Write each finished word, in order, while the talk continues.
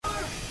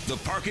The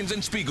Parkins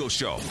and Spiegel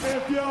Show.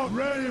 If y'all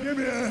ready, give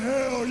me a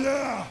hell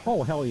yeah.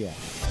 Oh, hell yeah.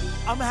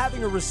 I'm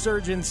having a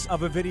resurgence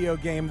of a video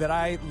game that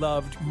I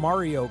loved,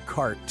 Mario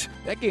Kart.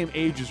 That game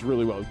ages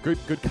really well.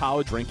 Good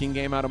college drinking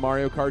game out of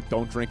Mario Kart.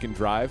 Don't drink and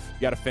drive.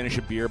 You got to finish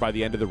a beer by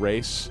the end of the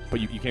race, but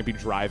you can't be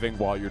driving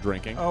while you're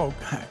drinking. Oh,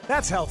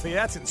 that's healthy.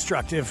 That's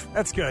instructive.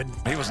 That's good.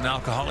 He was an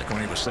alcoholic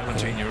when he was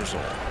 17 years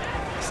old.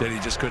 Said he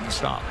just couldn't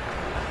stop.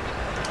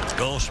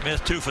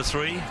 Goldsmith 2 for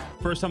 3.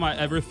 First time I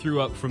ever threw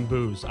up from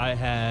booze, I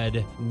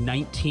had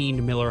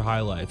 19 Miller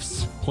High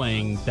Lifes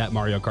playing that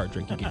Mario Kart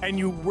drinking game. And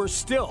you were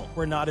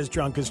not as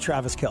drunk as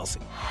Travis Kelce.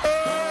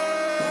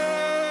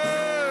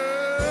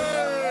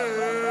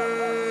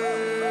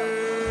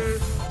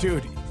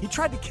 Dude, he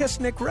tried to kiss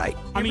Nick Wright.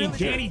 I mean,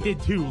 Danny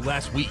did too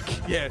last week.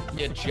 Yeah.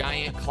 You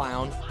giant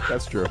clown.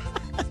 That's true.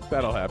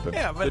 That'll happen.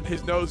 Yeah, but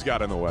his nose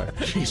got in the way.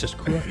 Jesus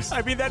Christ.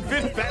 I mean,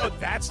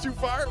 That's too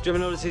far? Did you ever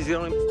notice he's the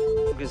only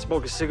who can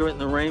smoke a cigarette in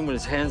the rain with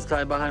his hands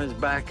tied behind his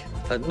back?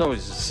 That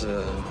nose is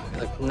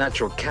like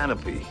natural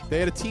canopy. They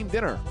had a team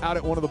dinner out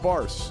at one of the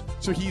bars.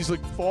 So he's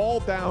like fall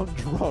down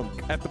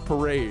drunk at the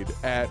parade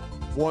at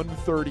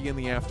 1:30 in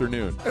the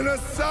afternoon. And I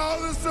saw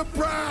the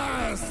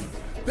surprise,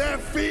 that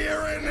fear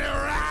in their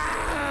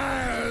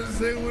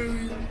eyes. And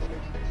when we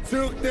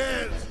took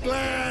that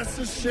glass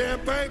of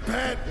champagne,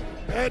 Pat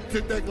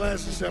took that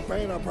glass of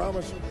champagne, I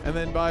promise you. And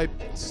then by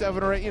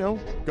 7 or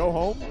 8, go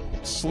home,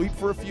 sleep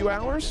for a few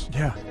hours.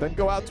 Yeah. Then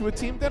go out to a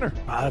team dinner.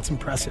 Wow, that's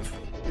impressive.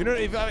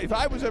 If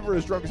I was ever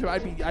as drunk as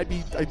him,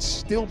 I'd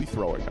still be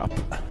throwing up.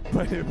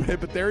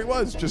 But there he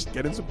was, just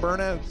getting some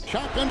burnouts.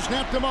 Shotgun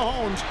snap to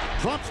Mahomes.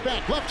 Drops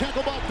back. Left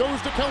tackle ball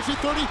goes to Kelce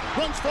 30.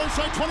 Runs far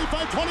side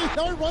 25-20.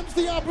 Now he runs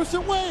the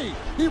opposite way.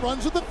 He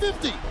runs at the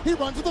 50. He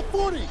runs at the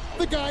 40.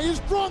 The guy is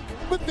drunk,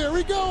 but there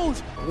he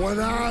goes.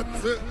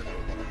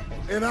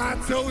 And I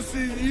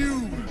toasted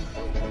you.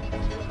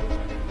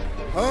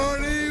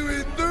 Honey,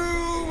 we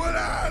through what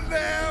I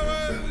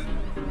never.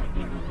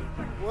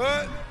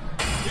 What?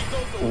 He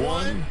goes to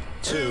 1,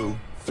 2,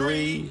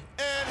 3.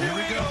 And here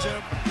we go,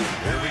 Tim.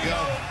 Here we go.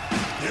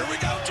 Here we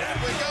go, Tim.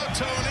 Here we go,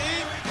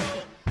 Tony.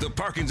 The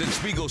Parkins and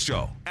Spiegel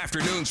Show.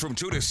 Afternoons from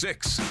 2 to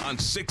 6 on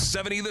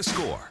 670 The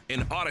Score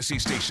in Odyssey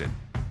Station.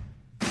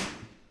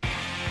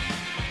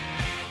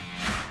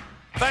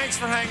 Thanks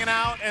for hanging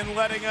out and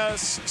letting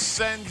us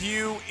send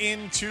you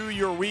into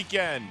your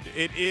weekend.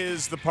 It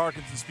is the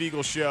Parkins and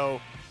Spiegel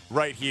Show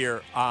right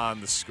here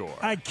on The Score.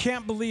 I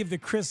can't believe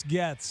that Chris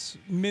Getz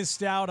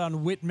missed out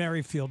on Whit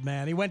Merrifield,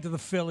 man. He went to the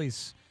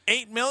Phillies.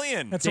 $8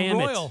 million. That's Damn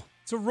a Royal.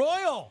 It's a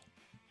Royal.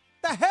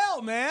 The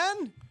hell,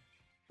 man?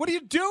 What are you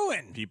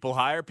doing? People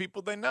hire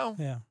people they know.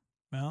 Yeah.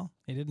 Well,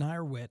 he didn't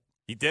hire Whit.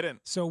 He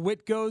didn't. So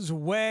Whit goes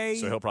away.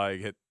 So he'll probably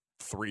hit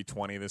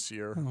 320 this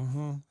year.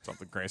 Mm-hmm.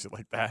 Something crazy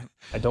like that.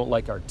 I don't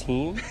like our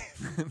team.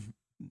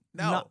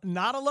 No.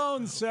 Not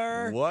alone,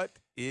 sir. What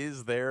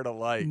is there to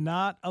like?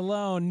 Not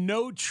alone.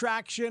 No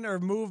traction or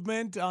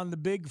movement on the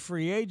big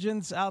free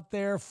agents out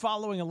there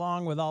following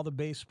along with all the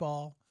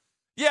baseball.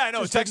 Yeah, I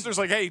know. Texter's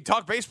like, hey,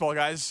 talk baseball,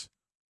 guys.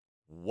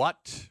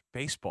 What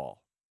baseball?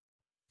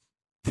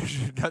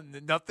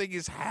 Nothing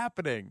is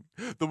happening.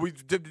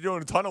 We've been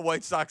doing a ton of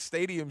White Sox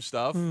Stadium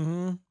stuff.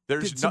 Mm-hmm.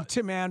 There's Did some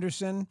Tim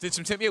Anderson.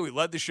 Yeah, we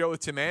led the show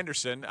with Tim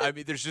Anderson. I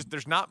mean,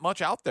 there's not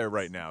much out there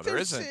right now. There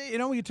isn't.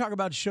 When you talk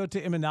about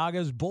Shota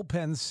Imanaga's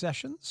bullpen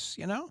sessions,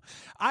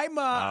 I'm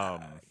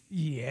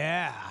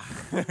yeah.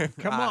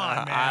 Come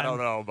on, man. I don't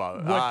know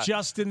about it. What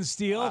Justin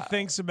Steele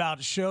thinks about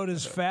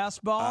Shota's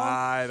fastball.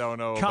 I don't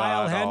know.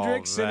 Kyle about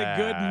Hendricks all in a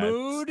good that.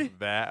 mood.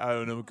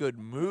 In a good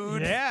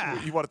mood.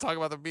 Yeah. You want to talk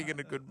about them being in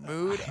a good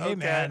mood? Hey, okay.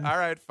 man. All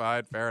right.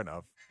 Fine. Fair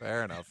enough.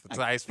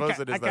 I suppose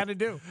it is. I kind of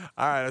do.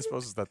 All right. I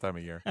suppose it's that time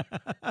of year.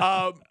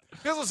 Because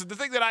listen, the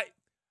thing that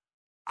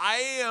I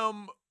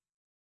am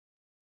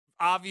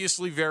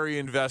obviously very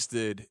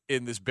invested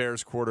in this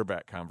Bears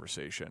quarterback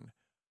conversation.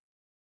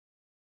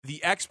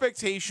 The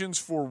expectations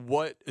for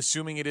what,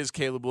 assuming it is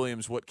Caleb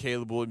Williams, what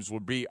Caleb Williams will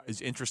be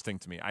is interesting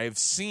to me. I have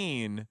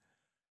seen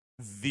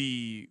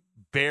the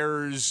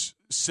Bears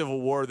civil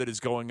war that is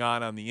going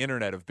on the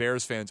internet of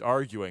Bears fans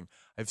arguing.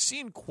 I've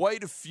seen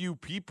quite a few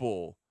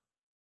people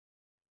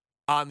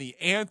on the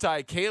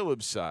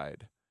anti-Caleb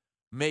side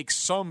make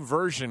some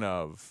version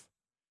of,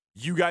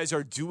 you guys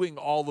are doing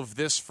all of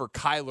this for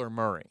Kyler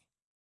Murray.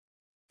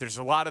 There's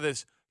a lot of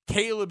this.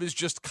 Caleb is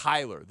just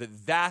Kyler.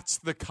 That's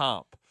the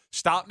comp.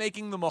 Stop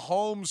making the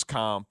Mahomes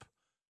comp.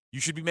 You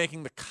should be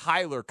making the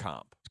Kyler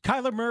comp.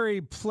 Kyler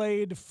Murray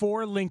played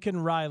for Lincoln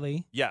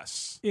Riley.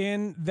 Yes.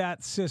 In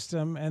that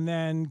system, and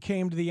then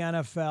came to the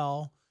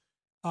NFL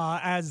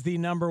as the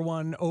number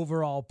one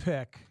overall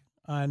pick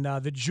on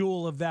the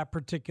jewel of that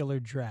particular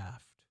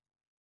draft.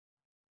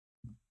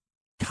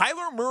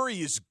 Kyler Murray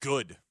is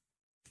good.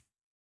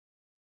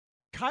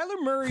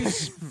 Kyler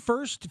Murray's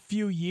first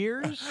few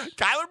years.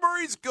 Kyler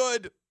Murray's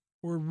good.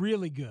 Were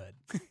really good.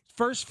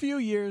 First few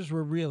years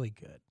were really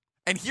good.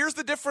 And here's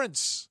the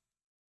difference.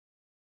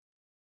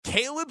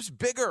 Caleb's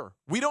bigger.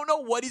 We don't know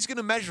what he's going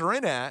to measure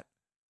in at.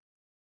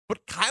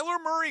 But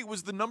Kyler Murray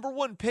was the number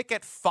one pick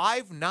at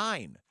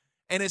 5'9".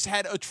 and has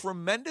had a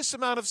tremendous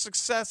amount of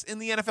success in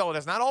the NFL. It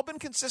has not all been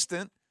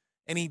consistent,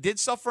 and he did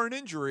suffer an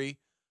injury,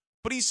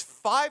 but he's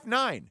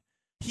 5'9".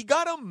 He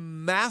got a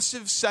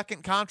massive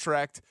second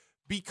contract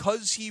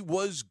because he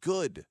was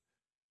good.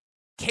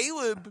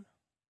 Caleb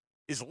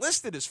is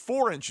listed as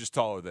 4 inches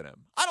taller than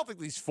him. I don't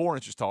think he's 4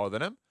 inches taller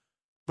than him,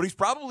 but he's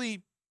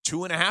probably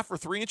 2.5 or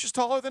 3 inches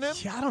taller than him.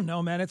 Yeah, I don't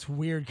know, man. It's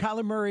weird.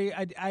 Kyler Murray,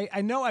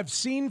 I know I've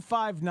seen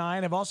 5'9".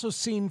 I've also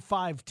seen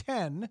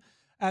 5'10"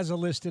 as a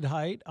listed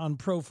height on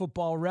Pro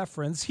Football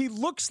Reference. He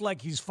looks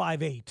like he's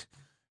 5'8",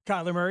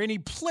 Kyler Murray, and he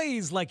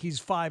plays like he's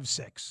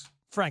 5'6".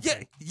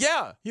 Frankly,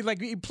 yeah, he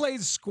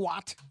plays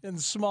squat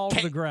and small to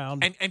the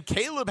ground. And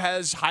Caleb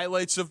has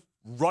highlights of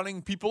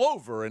running people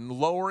over and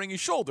lowering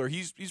his shoulder.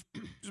 He's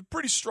a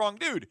pretty strong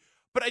dude.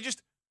 But I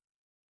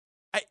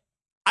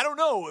don't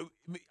know.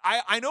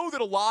 I know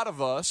that a lot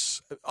of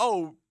us,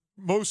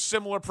 most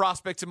similar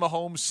prospect to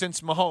Mahomes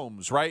since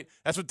Mahomes, right?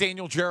 That's what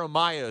Daniel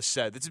Jeremiah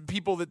said. It's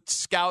people that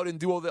scout and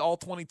do all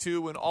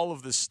 22 and all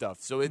of this stuff.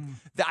 So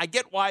I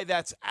get why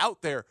that's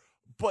out there.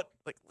 But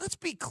let's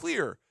be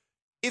clear.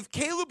 If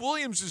Caleb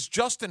Williams is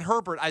Justin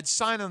Herbert, I'd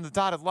sign on the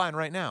dotted line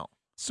right now.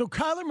 So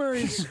Kyler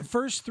Murray's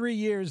first 3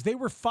 years, they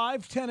were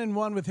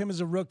 5-10-1 with him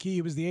as a rookie.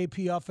 He was the AP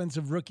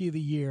Offensive Rookie of the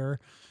Year.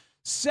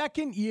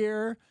 Second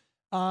year,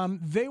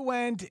 they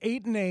went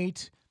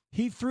 8-8.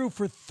 He threw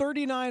for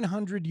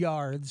 3,900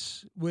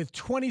 yards with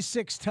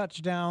 26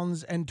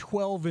 touchdowns and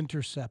 12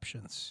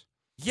 interceptions.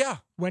 Yeah.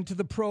 Went to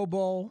the Pro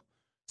Bowl,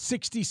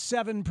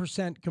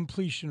 67%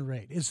 completion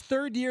rate. His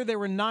third year, they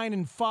were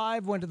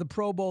 9-5, went to the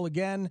Pro Bowl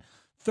again,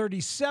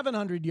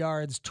 3,700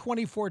 yards,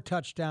 24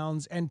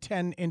 touchdowns, and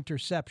 10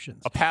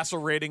 interceptions. A passer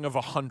rating of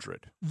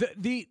 100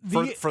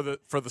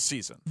 for the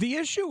season. The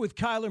issue with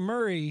Kyler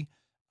Murray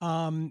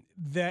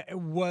that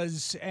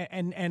was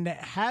and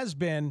has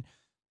been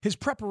his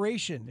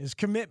preparation, his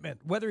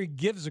commitment, whether he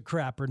gives a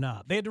crap or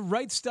not. They had to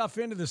write stuff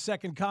into the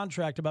second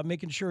contract about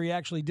making sure he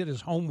actually did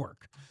his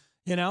homework,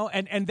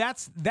 and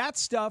that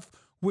stuff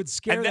would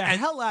scare the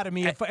hell out of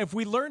me. If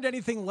we learned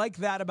anything like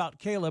that about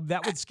Caleb,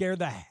 that would scare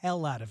the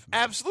hell out of me.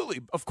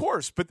 Absolutely, of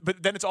course. But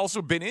then it's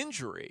also been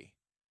injury.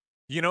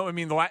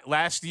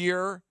 Last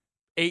year,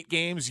 8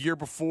 games. Year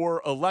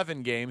before,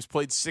 11 games.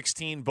 Played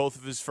 16 both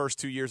of his first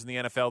 2 years in the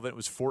NFL. Then it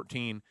was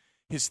 14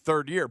 his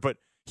third year. But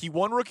he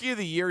won Rookie of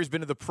the Year. He's been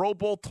to the Pro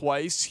Bowl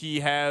twice. He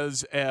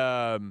has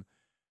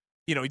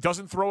he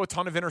doesn't throw a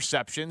ton of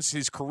interceptions.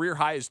 His career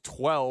high is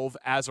 12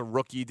 as a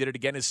rookie. He did it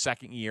again his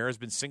second year. Has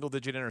been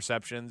single-digit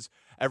interceptions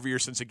every year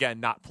since,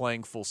 again, not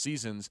playing full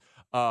seasons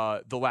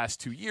the last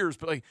 2 years.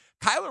 But,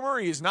 Kyler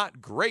Murray is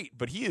not great,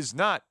 but he is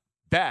not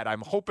bad.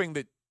 I'm hoping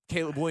that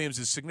Caleb Williams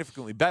is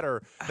significantly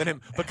better than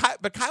him. But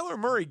Kyler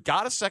Murray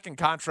got a second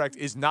contract,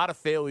 is not a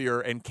failure,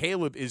 and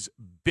Caleb is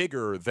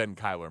bigger than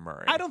Kyler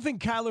Murray. I don't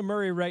think Kyler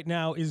Murray right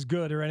now is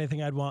good or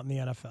anything I'd want in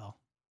the NFL.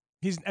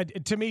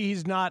 To me,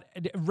 he's not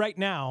right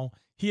now.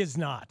 He is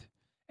not,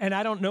 and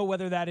I don't know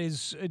whether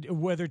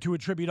to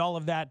attribute all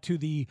of that to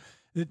the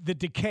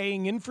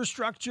decaying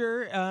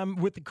infrastructure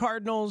with the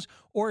Cardinals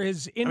or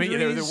his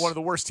injuries. They're one of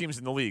the worst teams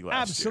in the league last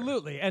year.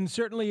 Absolutely, and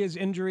certainly his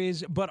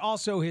injuries, but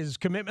also his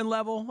commitment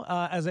level,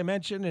 as I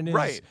mentioned, and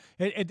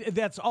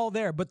that's all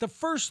there. But the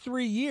first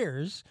 3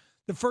 years,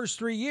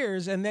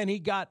 and then he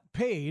got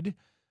paid.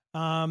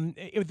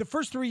 The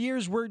first 3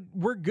 years were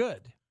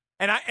good.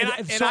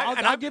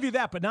 I'll give you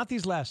that, but not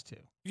these last two.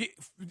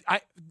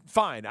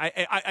 Fine.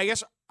 I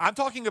guess I'm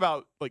talking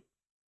about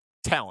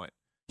talent.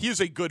 He is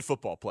a good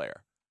football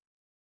player.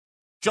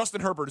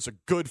 Justin Herbert is a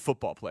good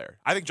football player.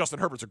 I think Justin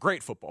Herbert's a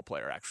great football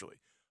player, actually.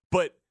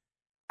 But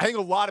I think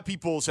a lot of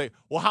people say,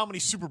 well, how many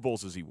Super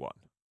Bowls has he won?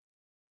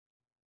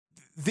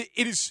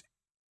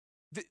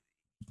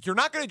 You're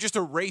not going to just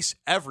erase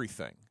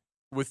everything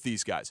with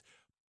these guys.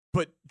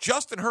 But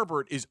Justin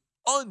Herbert is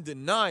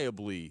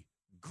undeniably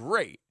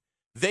great.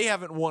 They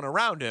haven't won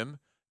around him.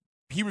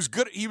 He was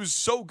good. He was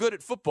so good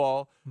at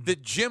football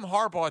that Jim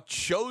Harbaugh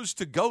chose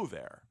to go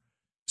there.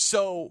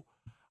 So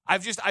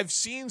I've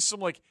seen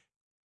some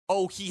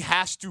he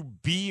has to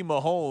be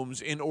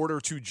Mahomes in order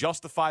to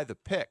justify the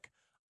pick.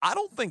 I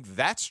don't think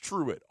that's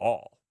true at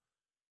all.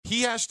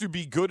 He has to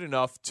be good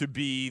enough to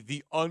be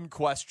the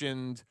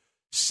unquestioned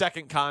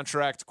second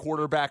contract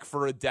quarterback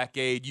for a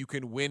decade. You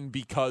can win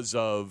because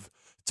of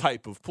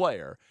type of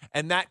player.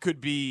 And that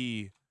could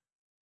be,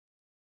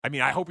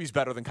 I hope he's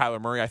better than Kyler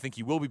Murray. I think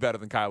he will be better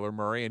than Kyler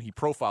Murray, and he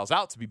profiles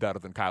out to be better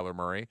than Kyler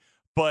Murray.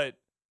 But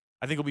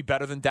I think he'll be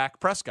better than Dak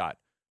Prescott.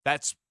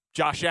 That's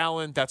Josh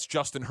Allen. That's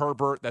Justin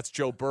Herbert. That's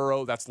Joe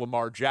Burrow. That's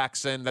Lamar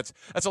Jackson. That's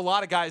a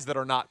lot of guys that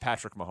are not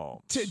Patrick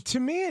Mahomes. To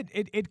me,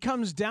 it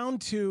comes down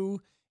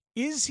to,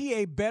 is he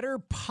a better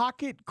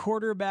pocket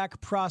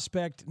quarterback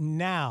prospect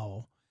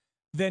now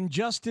than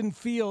Justin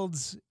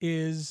Fields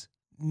is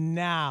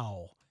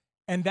now?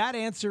 And that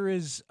answer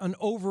is an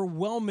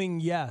overwhelming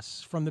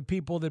yes from the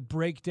people that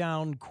break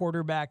down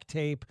quarterback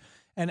tape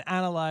and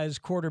analyze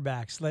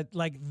quarterbacks.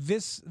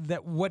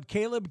 That what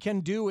Caleb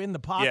can do in the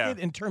pocket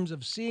in terms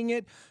of seeing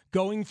it,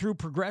 going through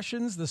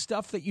progressions, the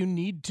stuff that you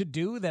need to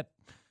do that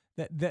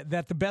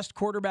that the best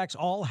quarterbacks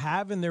all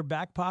have in their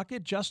back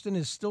pocket. Justin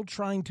is still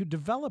trying to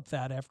develop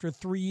that after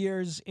 3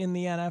 years in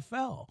the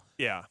NFL.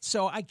 Yeah.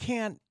 So I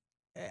can't.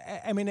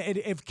 I mean,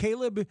 if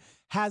Caleb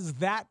has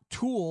that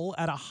tool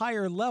at a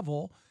higher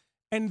level,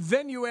 and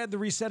then you add the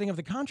resetting of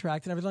the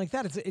contract and everything like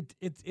that,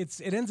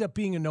 it ends up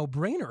being a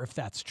no-brainer if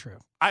that's true.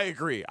 I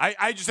agree.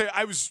 I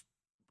was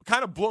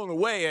kind of blown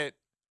away at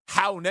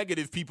how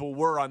negative people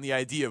were on the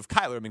idea of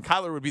Kyler. I mean,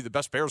 Kyler would be the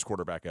best Bears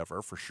quarterback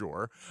ever, for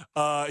sure.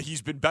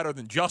 He's been better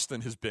than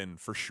Justin has been,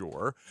 for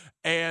sure.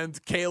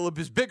 And Caleb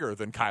is bigger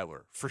than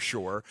Kyler, for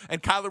sure.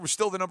 And Kyler was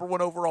still the number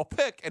 1 overall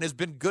pick and has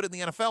been good in the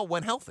NFL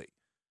when healthy.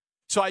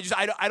 So I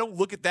don't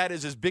look at that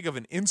as big of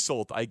an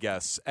insult, I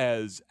guess,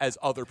 as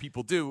other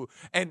people do.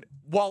 And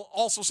while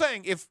also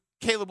saying if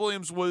Caleb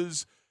Williams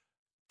was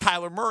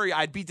Kyler Murray,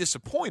 I'd be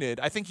disappointed.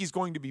 I think he's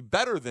going to be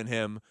better than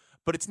him,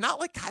 but it's not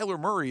like Kyler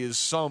Murray is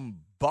some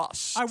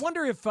bust. I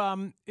wonder if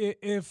some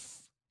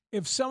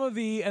of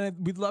the, and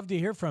we'd love to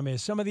hear from you,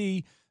 some of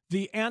the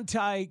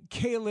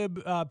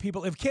anti-Caleb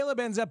people, if Caleb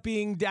ends up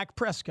being Dak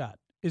Prescott,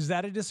 is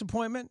that a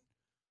disappointment?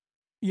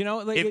 You know,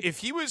 like if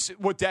he was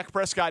what Dak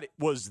Prescott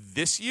was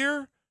this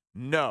year,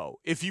 no.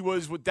 If he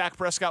was what Dak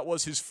Prescott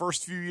was his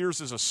first few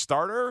years as a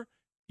starter,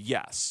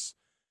 yes.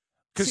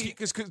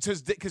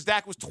 Because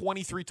Dak was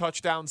 23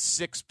 touchdowns,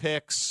 6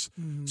 picks,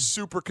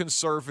 super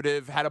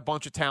conservative, had a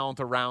bunch of talent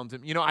around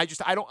him. You know, I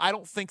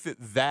don't think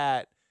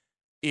that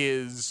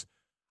is.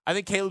 I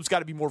think Caleb's got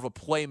to be more of a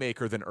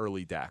playmaker than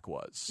early Dak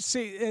was.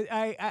 See,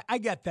 I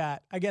get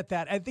that. I get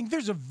that. I think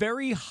there's a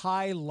very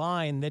high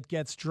line that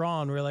gets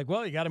drawn. We're like,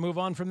 well, you got to move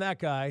on from that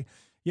guy,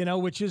 you know,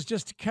 which is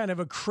just kind of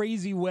a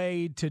crazy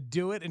way to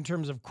do it in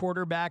terms of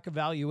quarterback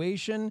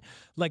evaluation.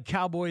 Like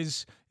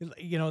Cowboys,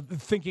 you know,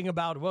 thinking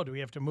about, well, do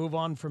we have to move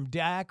on from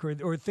Dak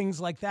or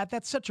things like that?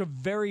 That's such a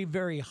very,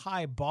 very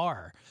high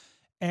bar.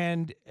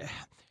 And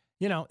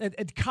you know,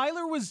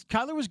 Kyler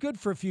was good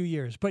for a few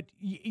years, but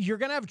you're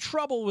going to have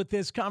trouble with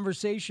this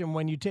conversation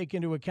when you take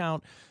into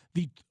account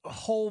the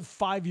whole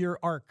 5-year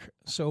arc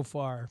so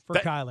far for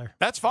Kyler.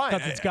 That's fine.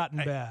 Because it's gotten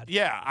bad.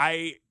 Yeah,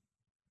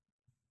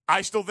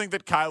 I still think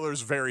that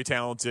Kyler's very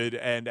talented,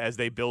 and as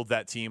they build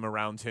that team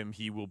around him,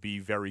 he will be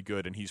very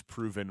good, and he's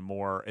proven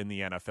more in the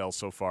NFL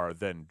so far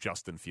than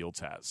Justin Fields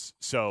has.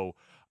 So,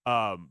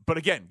 but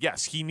again,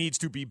 yes, he needs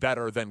to be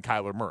better than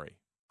Kyler Murray.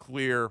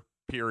 Clear,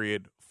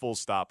 period. Full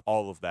stop,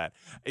 all of that.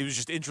 It was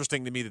just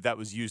interesting to me that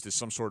was used as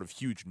some sort of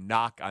huge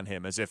knock on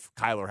him, as if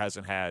Kyler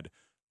hasn't had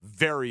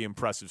very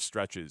impressive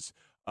stretches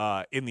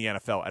in the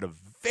NFL at a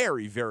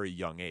very, very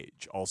young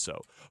age also.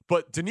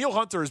 But Danielle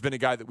Hunter has been a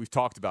guy that we've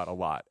talked about a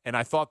lot, and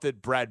I thought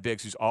that Brad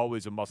Biggs, who's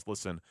always a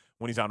must-listen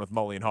when he's on with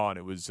Mully and Haw, and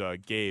it was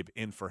Gabe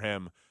in for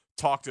him,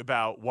 talked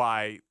about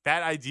why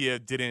that idea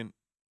didn't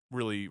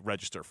really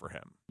register for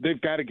him.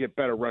 They've got to get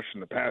better rushing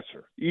the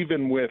passer.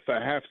 Even with a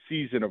half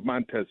season of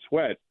Montez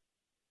Sweat,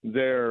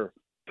 their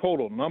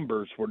total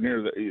numbers were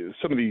near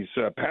some of these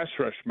pass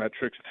rush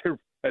metrics. They're,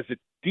 as a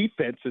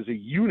defense, as a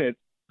unit,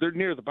 they're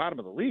near the bottom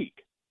of the league,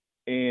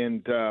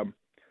 and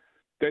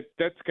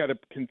that's got to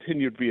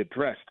continue to be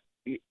addressed.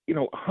 You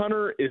know,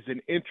 Hunter is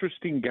an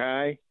interesting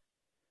guy.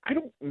 I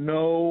don't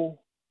know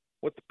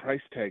what the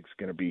price tag's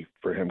going to be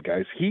for him,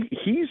 guys.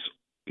 He's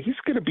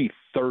going to be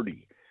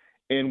 30,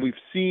 and we've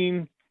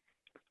seen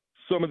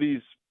some of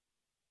these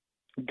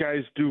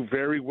guys do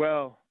very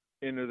well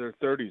into their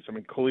 30s. I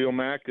mean, Khalil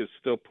Mack is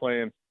still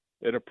playing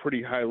at a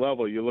pretty high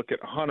level. You look at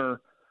Hunter,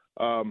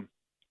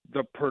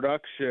 the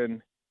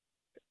production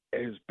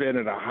has been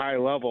at a high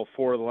level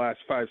for the last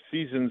 5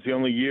 seasons. The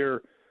only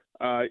year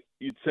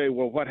you'd say,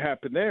 well, what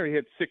happened there? He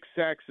had 6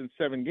 sacks in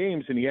 7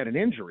 games, and he had an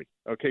injury.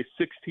 Okay,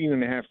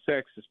 16.5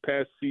 sacks this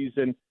past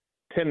season,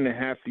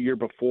 10.5 the year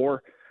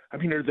before. I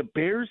mean, are the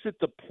Bears at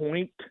the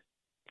point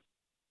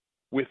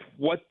with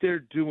what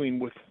they're doing,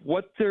 with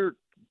what they're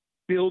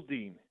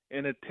building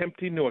and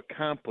attempting to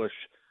accomplish,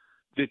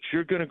 that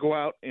you're going to go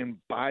out and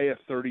buy a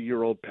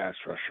 30-year-old pass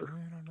rusher?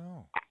 I don't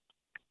know.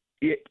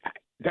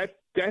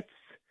 That's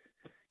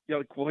you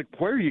know, like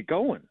where are you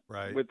going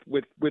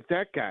with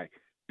that guy?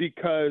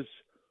 Because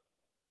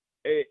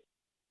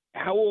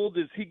how old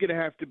is he going to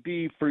have to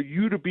be for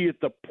you to be at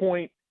the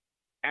point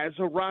as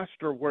a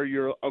roster where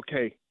you're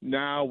okay?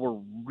 Now we're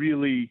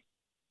really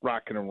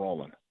rocking and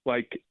rolling.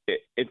 Like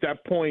at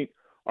that point,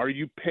 are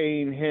you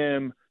paying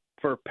him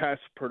for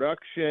past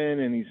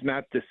production, and he's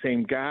not the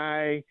same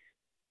guy?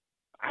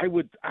 I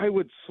would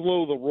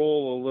slow the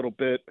roll a little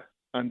bit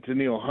on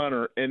Danielle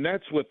Hunter, and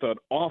that's with an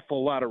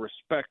awful lot of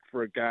respect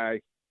for a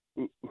guy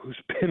who's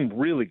been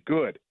really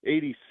good.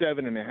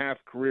 87.5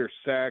 career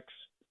sacks.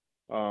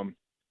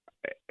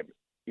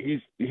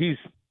 He's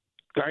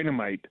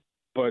dynamite,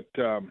 but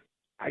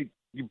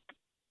you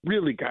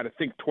really got to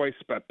think twice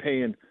about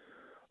paying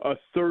a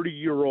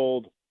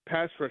 30-year-old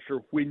pass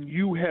rusher when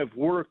you have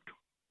worked.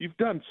 You've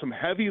done some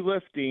heavy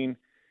lifting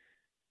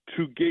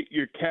to get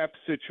your cap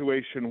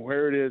situation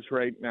where it is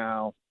right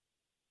now,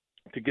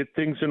 to get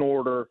things in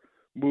order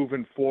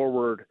moving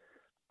forward.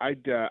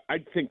 I'd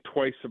think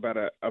twice about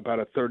a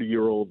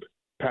 30-year-old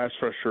pass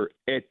rusher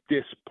at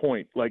this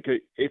point. Like,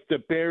 if the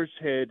Bears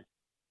had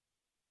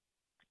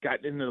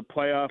gotten into the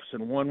playoffs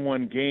and won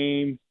one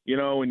game,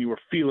 and you were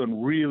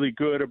feeling really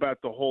good about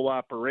the whole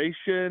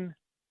operation,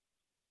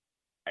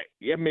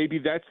 yeah, maybe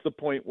that's the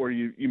point where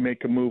you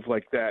make a move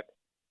like that.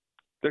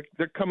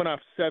 They're coming off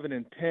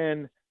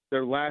 7-10.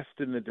 They're last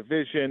in the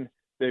division.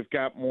 They've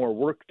got more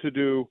work to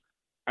do.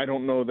 I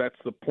don't know that's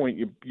the point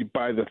you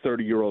buy the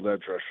 30-year-old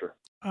edge rusher.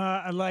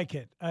 I like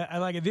it. I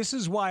like it. This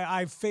is why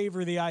I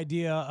favor the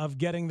idea of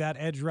getting that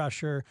edge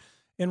rusher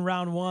in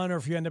round one, or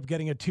if you end up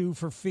getting a 2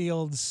 for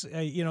Fields,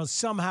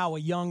 somehow a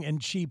young and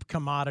cheap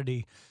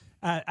commodity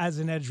as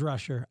an edge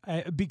rusher,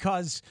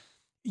 because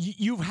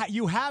you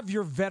have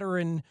your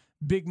veteran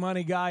big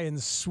money guy in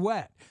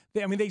Sweat.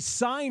 They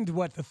signed, the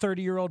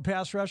 30-year-old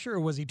pass rusher, or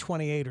was he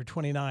 28 or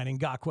 29,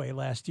 Ngakoue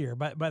last year,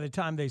 by the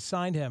time they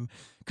signed him,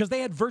 because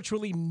they had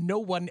virtually no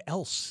one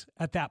else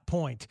at that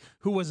point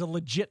who was a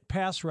legit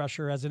pass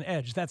rusher as an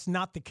edge. That's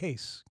not the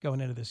case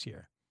going into this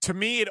year. To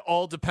me, it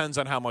all depends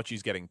on how much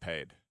he's getting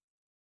paid.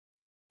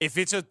 If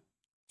it's a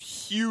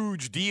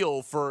huge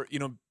deal for,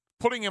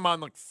 putting him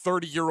on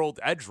 30-year-old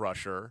edge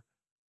rusher,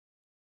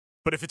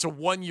 but if it's a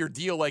 1-year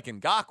deal like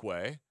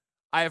Ngakoue,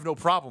 I have no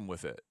problem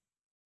with it.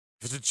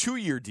 If it's a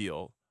 2-year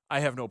deal,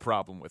 I have no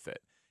problem with it.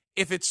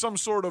 If it's some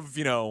sort of,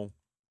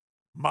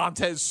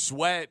 Montez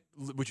Sweat,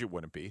 which it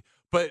wouldn't be,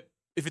 but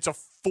if it's a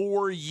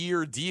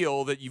 4-year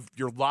deal that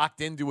you're locked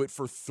into it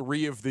for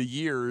 3 of the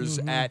years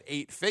at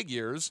 8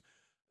 figures,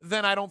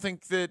 then I don't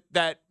think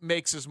that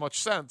makes as much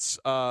sense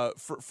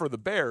for the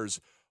Bears.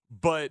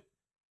 But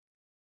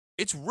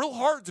it's real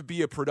hard to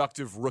be a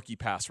productive rookie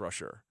pass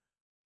rusher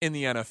in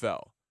the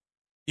NFL.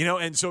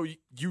 And so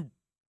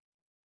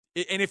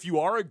and if you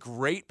are a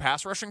great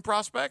pass rushing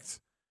prospect,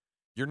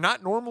 you're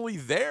not normally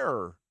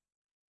there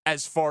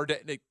as far down.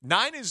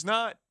 9 is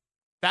not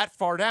that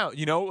far down.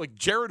 Like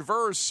Jared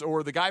Verse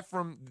or the guy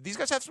these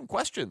guys have some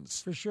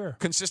questions. For sure.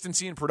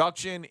 Consistency in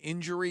production,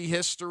 injury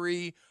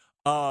history,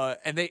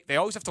 and they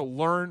always have to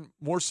learn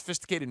more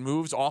sophisticated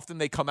moves. Often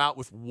they come out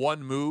with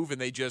one move and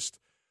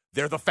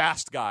they're the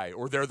fast guy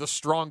or they're the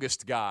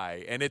strongest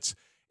guy. And it's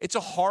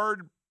a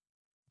hard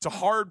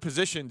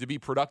position to be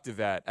productive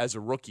at as a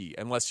rookie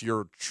unless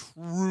you're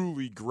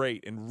truly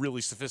great and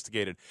really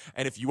sophisticated.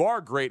 And if you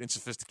are great and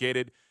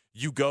sophisticated,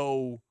 you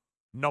go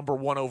number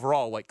 1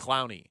 overall like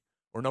Clowney,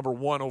 or number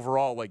 1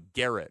 overall like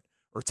Garrett,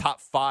 or top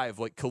 5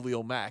 like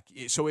Khalil Mack.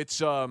 So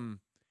it's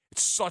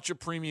such a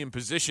premium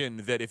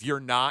position that if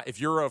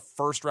you're a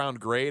first-round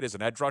grade as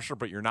an edge rusher,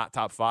 but you're not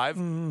top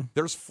 5,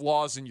 there's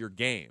flaws in your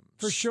game.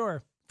 For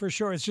sure. For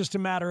sure. It's just a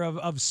matter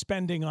of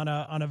spending on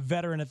a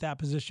veteran at that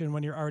position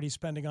when you're already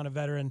spending on a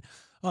veteran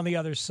on the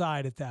other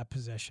side at that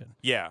position.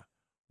 Yeah.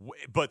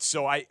 But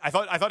so I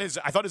thought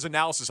his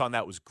analysis on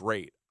that was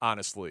great,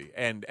 honestly,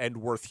 and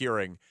worth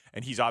hearing.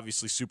 And he's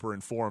obviously super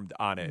informed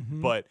on it.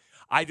 But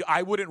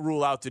I wouldn't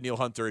rule out Danielle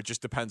Hunter. It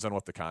just depends on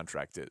what the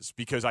contract is,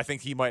 because I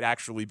think he might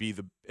actually be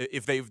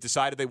if they've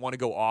decided they want to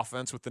go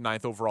offense with the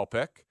 9th overall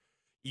pick,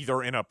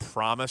 either in a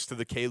promise to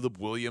the Caleb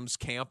Williams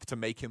camp to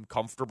make him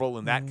comfortable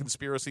in that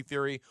conspiracy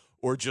theory,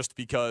 or just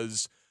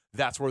because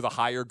that's where the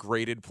higher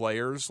graded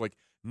players like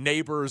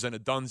Neighbors and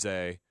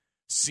Adunze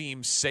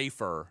seem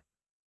safer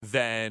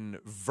than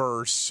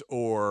Verse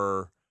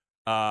or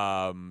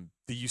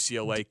the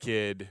UCLA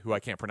kid who I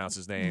can't pronounce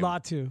his name.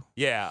 Latu.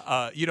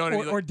 Yeah. You know what I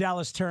mean? Or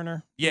Dallas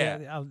Turner.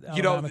 Yeah.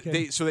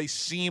 They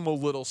seem a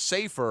little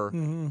safer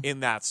in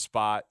that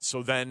spot.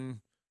 So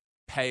then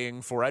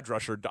paying for edge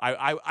rusher,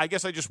 I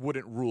guess I just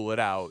wouldn't rule it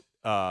out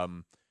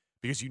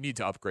because you need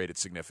to upgrade it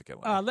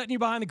significantly. Letting you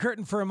behind the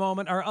curtain for a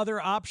moment, our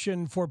other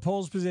option for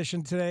Poles'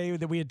 position today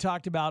that we had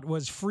talked about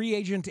was free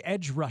agent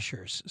edge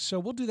rushers. So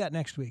we'll do that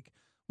next week.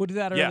 We'll do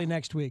that early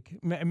next week.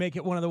 Make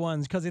it one of the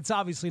ones, because it's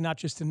obviously not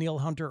just a Neil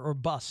Hunter or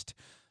bust.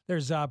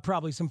 There's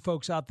probably some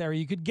folks out there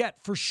you could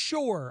get for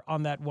sure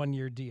on that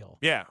 1-year deal.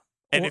 Yeah.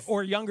 And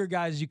or younger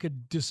guys you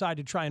could decide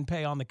to try and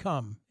pay on the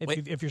come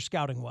if you're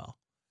scouting well.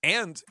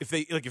 And if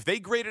they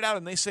grade it out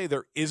and they say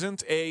there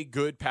isn't a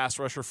good pass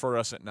rusher for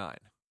us at 9,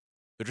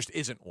 there just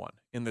isn't one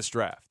in this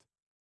draft.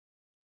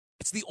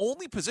 It's the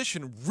only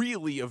position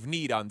really of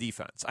need on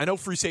defense. I know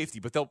free safety,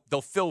 but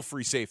they'll fill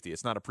free safety.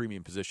 It's not a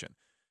premium position.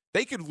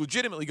 They could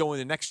legitimately go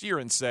into next year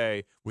and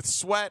say, with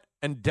Sweat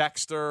and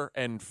Dexter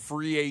and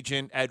free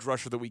agent edge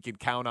rusher that we could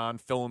count on,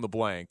 fill in the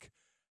blank,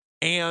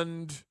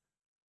 and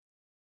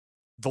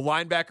the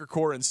linebacker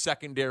core and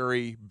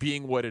secondary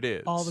being what it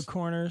is. All the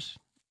corners.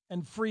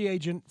 And free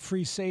agent,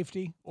 free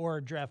safety,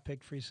 or draft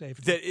pick, free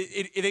safety.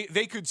 That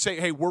they could say,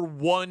 hey, we're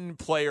one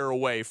player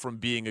away from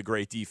being a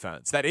great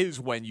defense. That is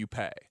when you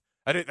pay.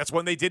 That's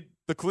when they did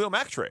the Khalil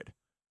Mack trade.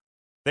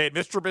 They had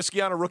Mr.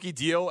 Trubisky on a rookie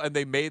deal, and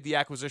they made the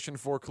acquisition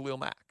for Khalil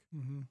Mack.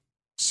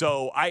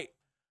 So I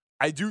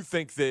do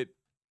think that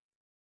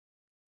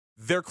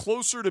they're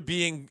closer to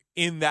being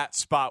in that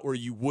spot where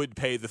you would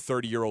pay the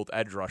 30-year-old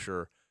edge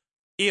rusher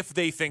if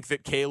they think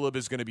that Caleb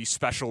is going to be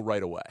special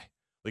right away.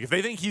 Like, if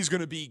they think he's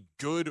going to be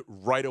good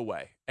right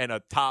away and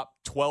a top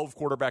 12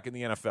 quarterback in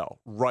the NFL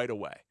right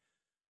away,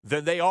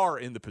 then they are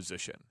in the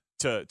position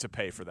to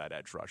pay for that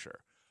edge rusher.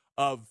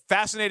 A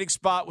fascinating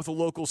spot with a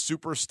local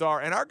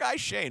superstar, and our guy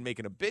Shane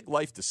making a big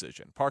life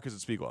decision. Parkers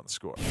and Spiegel on the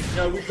score.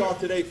 We call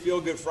today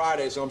Feel Good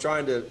Friday, so I'm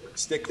trying to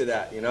stick to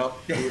that,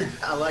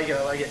 I like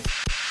it.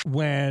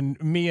 When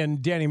me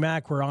and Danny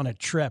Mac were on a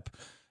trip,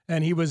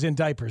 and he was in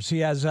diapers. He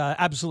has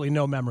absolutely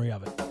no memory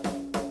of it.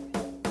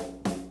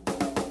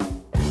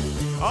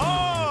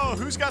 Oh,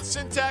 who's got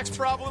syntax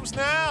problems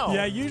now?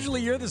 Yeah,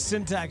 usually you're the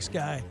syntax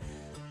guy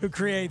who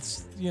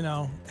creates,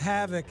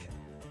 havoc.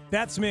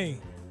 That's me.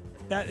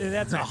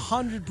 That's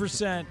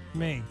 100%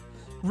 me.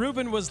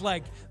 Ruben was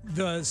like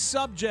the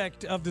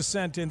subject of the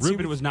sentence.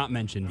 Ruben was not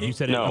mentioned. You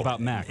said it about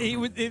Mac.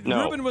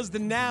 Ruben was the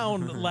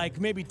noun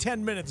like maybe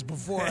 10 minutes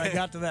before I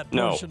got to that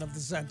portion of the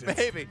sentence.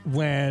 Maybe.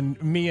 When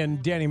me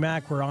and Danny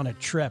Mac were on a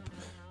trip,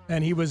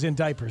 and he was in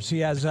diapers. He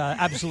has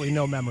absolutely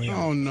no memory of it.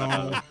 Oh,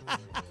 no.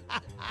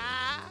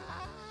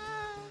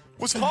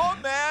 Was Hall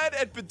mad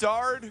at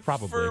Bedard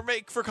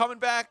Probably. for coming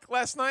back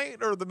last night,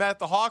 or the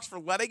Hawks for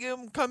letting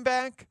him come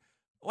back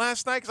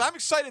last night? Because I'm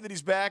excited that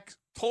he's back,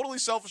 totally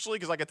selfishly,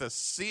 because I get to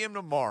see him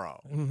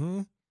tomorrow.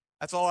 Mm-hmm.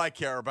 That's all I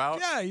care about.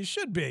 Yeah, you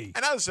should be.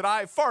 And as I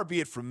said, far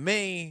be it from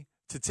me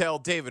to tell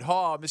David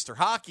Haw, Mr.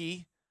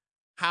 Hockey,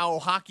 how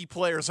hockey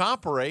players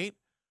operate,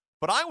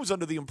 but I was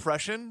under the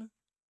impression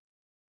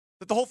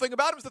that the whole thing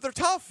about him is that they're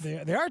tough.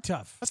 They are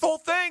tough. That's the whole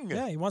thing.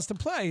 Yeah, he wants to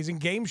play. He's in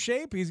game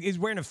shape. He's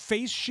wearing a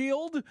face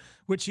shield,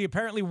 which he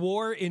apparently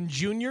wore in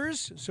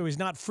juniors, so he's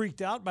not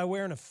freaked out by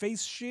wearing a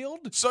face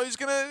shield. So he's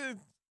gonna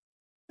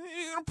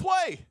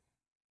play.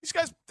 These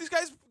guys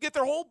get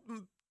their whole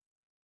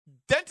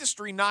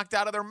dentistry knocked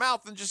out of their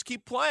mouth and just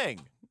keep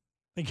playing.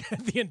 They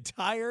get the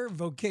entire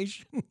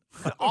vocation.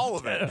 All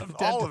of it.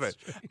 All of it.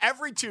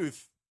 Every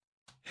tooth.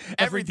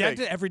 Every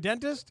Everything. Every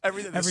dentist.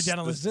 Everything. Every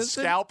dental the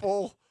assistant.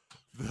 Scalpel.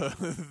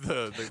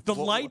 The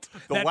light.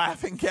 The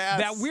laughing gas.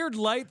 That weird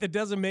light that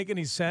doesn't make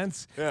any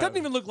sense. Yeah. Doesn't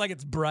even look like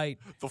it's bright.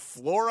 The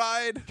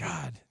fluoride.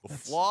 God. The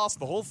floss.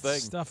 The whole thing.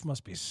 Stuff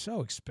must be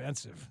so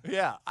expensive.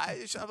 Yeah.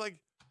 I'm like,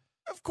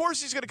 of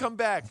course he's going to come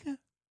back.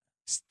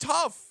 It's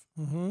tough.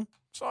 Mm-hmm.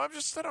 So I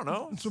don't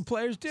know. That's what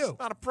players do. It's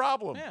not a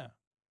problem. Yeah.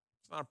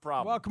 It's not a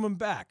problem. Welcome him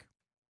back.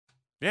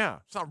 Yeah.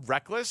 It's not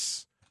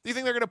reckless. Do you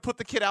think they're going to put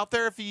the kid out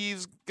there if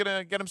he's going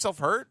to get himself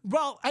hurt?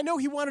 Well, I know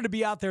he wanted to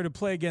be out there to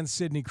play against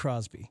Sidney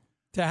Crosby.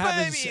 To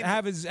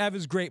have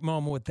his great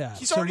moment with that.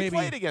 He's already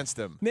played against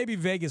him. Maybe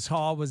Vegas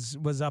Hall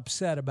was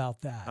upset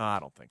about that. I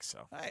don't think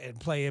so. I'd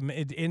play him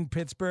in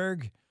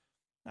Pittsburgh.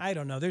 I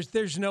don't know.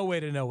 There's no way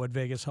to know what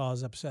Vegas Hall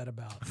is upset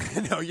about.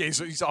 No, yeah,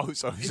 he's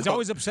always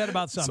upset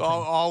about something.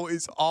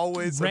 He's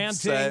always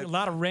ranting, upset. a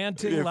lot of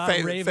ranting, a lot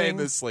of raving.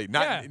 Famously,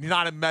 not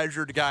a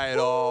measured guy at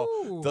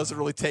all. Doesn't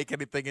really take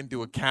anything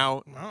into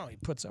account. No, he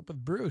puts up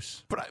with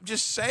Bruce. But I'm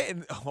just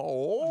saying.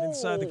 Oh,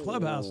 inside the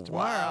clubhouse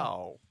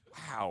tomorrow.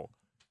 Wow.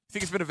 You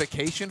think it's been a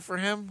vacation for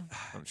him?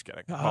 I'm just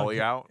kidding. Call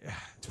you out.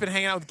 It's been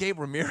hanging out with Gabe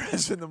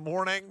Ramirez in the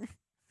morning.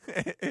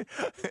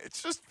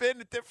 It's just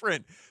been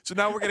different. So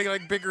now we're getting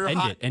like bigger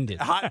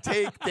hot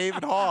take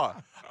David Haw.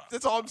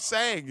 That's all I'm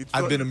saying.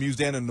 I've been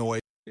amused and annoyed.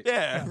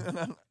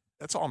 Yeah.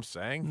 That's all I'm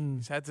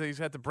saying. He's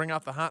had to bring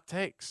out the hot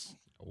takes.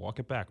 Walk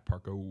it back,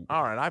 Parko.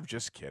 All right, I'm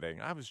just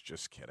kidding. I was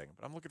just kidding,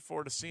 but I'm looking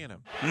forward to seeing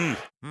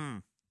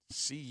him.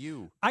 See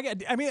you.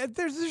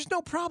 There's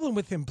no problem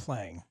with him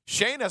playing.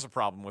 Shane has a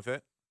problem with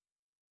it.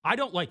 I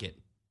don't like it.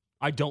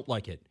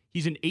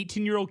 He's an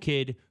 18-year-old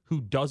kid who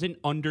doesn't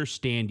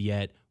understand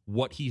yet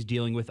what he's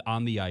dealing with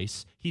on the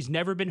ice. He's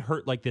never been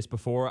hurt like this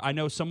before. I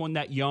know someone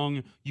that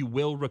young, you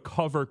will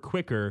recover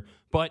quicker,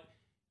 but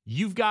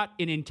you've got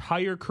an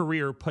entire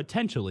career,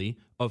 potentially,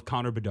 of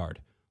Connor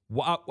Bedard.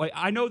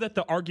 I know that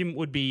the argument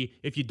would be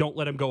if you don't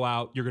let him go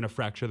out, you're going to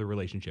fracture the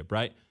relationship,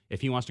 right?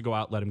 If he wants to go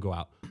out, let him go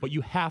out. But you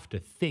have to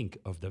think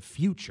of the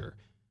future.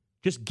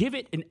 Just give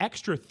it an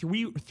extra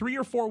three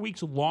or 4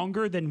 weeks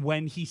longer than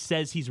when he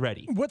says he's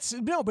ready. But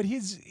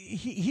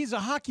he's a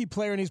hockey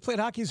player and he's played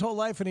hockey his whole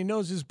life and he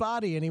knows his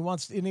body and he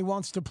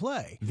wants to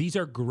play. These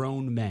are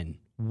grown men.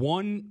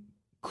 One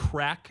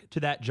crack to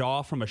that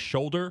jaw from a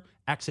shoulder,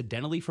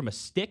 accidentally from a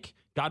stick.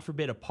 God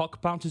forbid a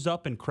puck bounces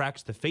up and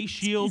cracks the face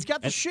shield. He's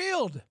got the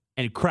shield.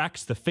 And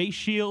cracks the face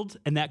shield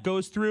and that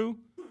goes through.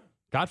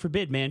 God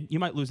forbid, man, you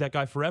might lose that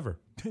guy forever.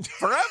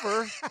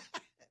 Forever?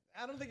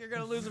 I don't think you're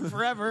going to lose him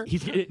forever.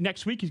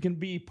 Next week, he's going to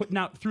be putting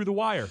out Through the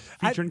Wire,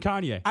 featuring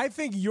Kanye. I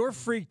think you're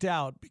freaked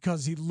out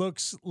because he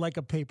looks like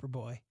a paper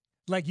boy.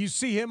 Like you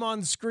see him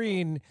on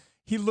screen,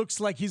 he looks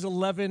like he's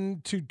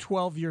 11 to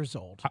 12 years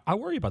old. I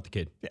worry about the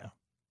kid. Yeah.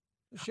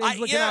 Shane's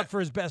looking out for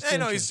his best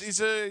interest. He's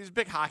a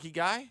big hockey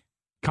guy.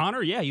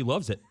 Connor, yeah, he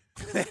loves it.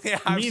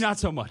 Me, not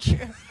so much.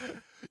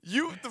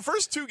 The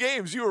first 2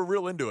 games, you were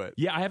real into it.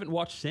 Yeah, I haven't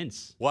watched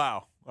since.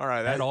 Wow. All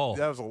right. At all.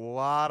 That was a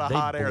lot of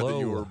hot air that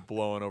you were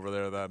blowing over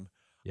there then.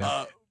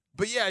 Yeah.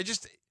 But yeah,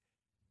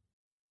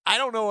 I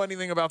don't know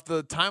anything about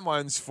the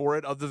timelines for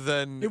it other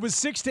than... It was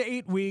 6 to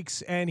 8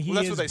 weeks, and he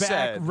is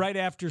back right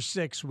after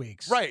 6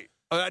 weeks. Right.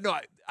 No,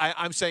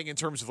 I'm saying in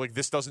terms of like,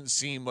 this doesn't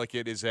seem like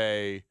it is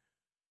a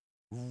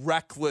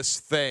reckless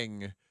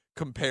thing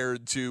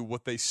compared to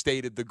what they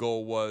stated the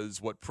goal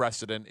was, what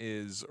precedent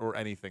is, or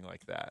anything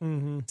like that.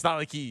 Mm-hmm. It's not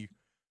like he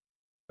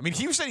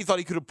said he thought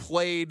he could have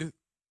played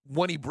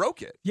when he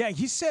broke it. Yeah,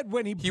 he said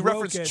when he broke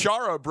referenced it.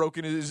 Chara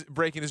breaking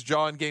his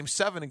jaw in Game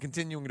 7 and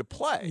continuing to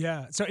play.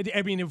 Yeah, so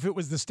if it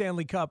was the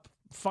Stanley Cup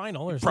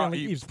final, or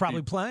he's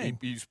probably playing.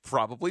 He's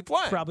probably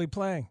playing. Probably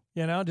playing.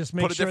 Just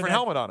make put a sure different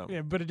helmet on him.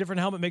 Yeah, put a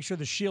different helmet. Make sure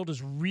the shield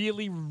is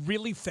really,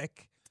 really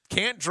thick.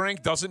 Can't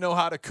drink, doesn't know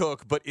how to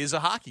cook, but is a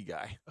hockey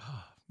guy.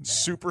 Oh,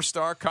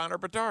 superstar Connor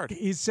Bedard.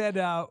 He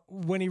said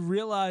when he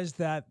realized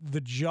that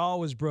the jaw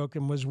was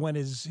broken was when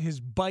his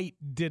bite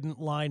didn't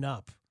line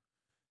up.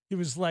 He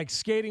was like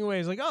skating away.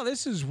 He's like, oh,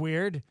 this is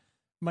weird.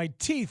 My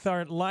teeth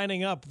aren't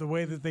lining up the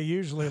way that they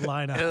usually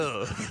line up.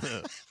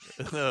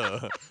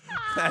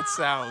 That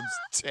sounds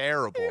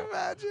terrible. Can you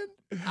imagine?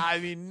 I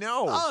mean,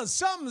 no. Oh,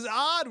 something's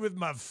odd with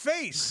my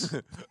face.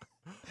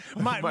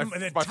 My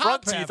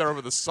front teeth are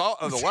over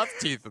the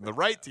left teeth, and the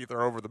right teeth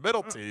are over the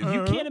middle teeth.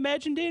 You can't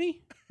imagine,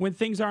 Danny, when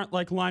things aren't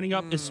like lining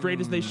up as straight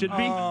as they should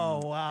be.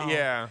 Oh, wow.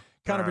 Yeah.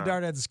 Connor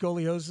Bedard had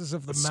scoliosis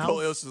of the mouth.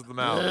 Scoliosis of the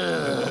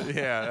mouth.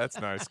 Yeah, that's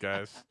nice,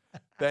 guys.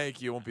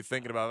 Thank you. Won't be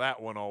thinking about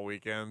that one all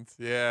weekend.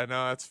 Yeah,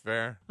 no, that's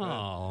fair.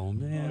 Oh,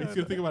 man. He's going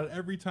to think about it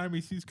every time he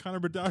sees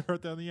Connor Bedard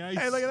out there on the ice.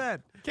 Hey, look at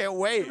that. Can't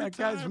wait. That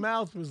guy's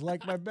mouth was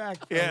like my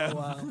back for Yeah. a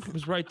while. It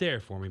was right there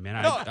for me,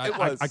 man. No, it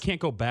was. I can't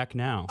go back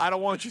now. I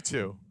don't want you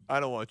to.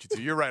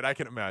 You're right. I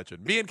can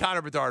imagine. Me and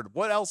Connor Bedard,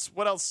 what else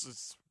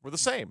we're the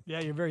same.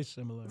 Yeah, you're very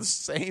similar. The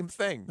same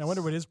thing. I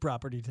wonder what his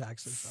property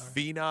taxes are.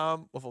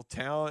 Phenom, level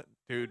talent.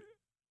 Dude,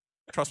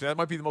 trust me, that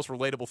might be the most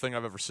relatable thing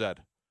I've ever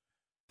said.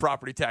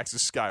 Property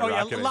taxes skyrocketing.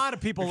 Oh, yeah, a lot of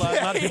people with you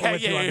on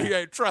that.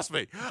 Yeah, trust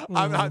me.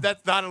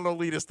 That's not an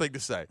elitist thing to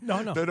say.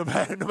 No. No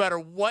matter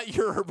what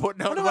you're...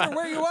 No matter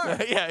where you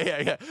are.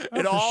 Yeah. Oh,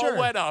 it all sure.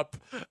 went up,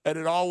 and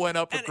it all went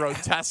up a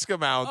grotesque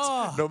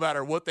amount, no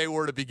matter what they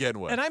were to begin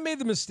with. And I made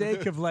the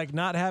mistake of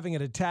not having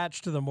it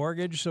attached to the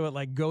mortgage, so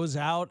it goes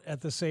out at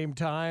the same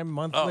time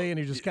monthly, and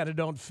you just kind of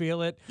don't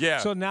feel it. Yeah.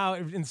 So now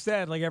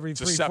instead, every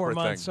 3-4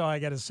 months, so I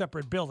get a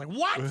separate bill. What?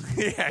 What is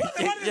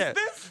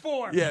this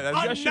for?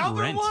 Yeah,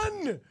 another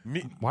one.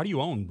 Why do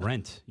you own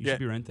rent? You should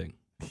be renting.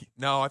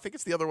 No, I think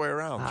it's the other way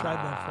around. Tried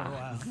that for a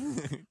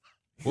while.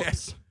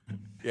 Whoops.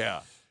 Yeah.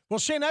 Well,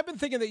 Shane, I've been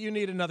thinking that you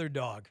need another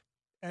dog.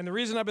 And the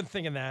reason I've been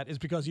thinking that is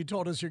because you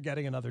told us you're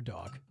getting another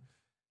dog.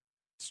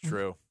 It's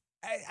true.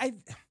 I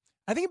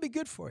think it'd be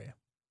good for you.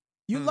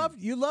 You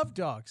love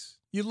dogs.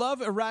 You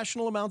love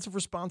irrational amounts of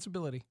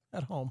responsibility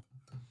at home.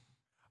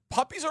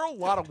 Puppies are a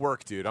lot of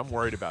work, dude. I'm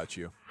worried about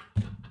you.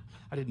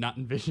 I did not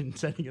envision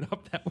setting it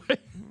up that way.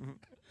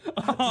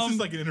 This is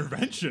like an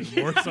intervention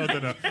more so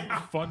than a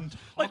fun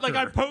talker. Like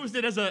I posed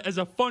it as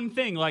a fun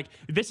thing. Like,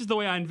 this is the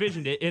way I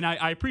envisioned it, and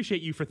I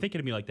appreciate you for thinking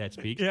of me like that,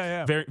 Speaks.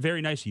 Yeah. Very,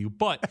 very nice of you.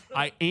 But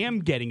I am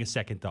getting a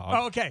second dog.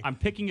 Oh, okay. I'm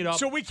picking it up.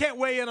 So we can't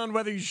weigh in on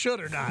whether you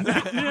should or not.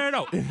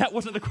 No. That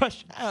wasn't the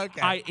question.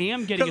 Okay. I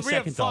am getting a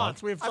second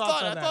dog. We have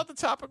thoughts I thought the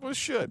topic was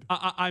should.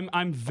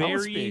 I'm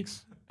very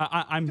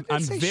I'm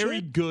very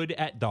should. good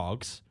at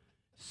dogs.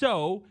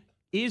 So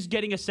is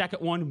getting a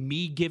second one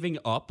me giving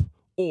up,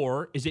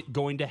 or is it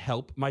going to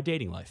help my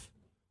dating life?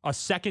 A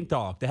second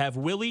dog to have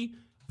Willie,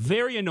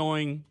 very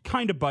annoying,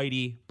 kind of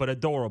bitey, but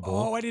adorable.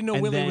 Oh, I didn't know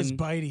And Willie then was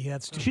bitey.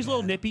 That's too she's bad. a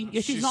little nippy.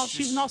 Yeah, she's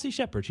an Aussie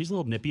Shepherd. She's a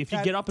little nippy. If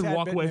you get up and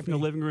walk bit away from the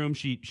nippy. living room,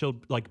 she'll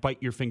bite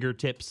your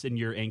fingertips and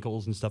your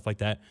ankles and stuff like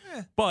that.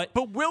 But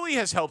Willie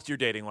has helped your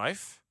dating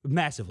life.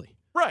 massively.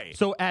 Right.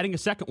 So adding a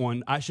second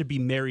one, I should be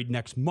married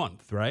next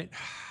month, right?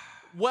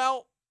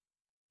 Well,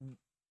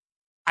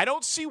 I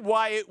don't see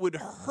why it would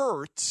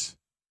hurt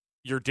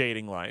your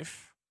dating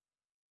life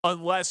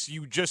unless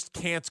you just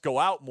can't go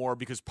out more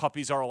because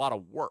puppies are a lot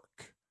of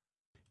work.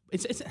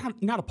 It's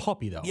not a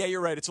puppy though. Yeah,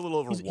 you're right. It's a little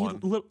over one.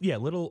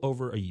 Little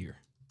over a year.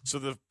 So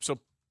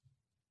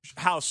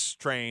house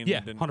trained.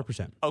 Yeah, and,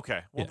 100%.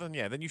 Okay. Well,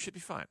 then you should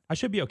be fine. I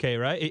should be okay,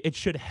 right? It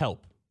should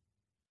help.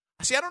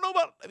 See, I don't know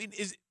about. I mean,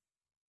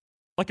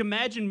 Like,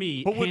 imagine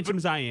me, handsome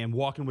as I am,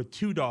 walking with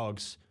two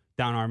dogs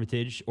down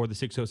Armitage or the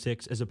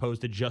 606 as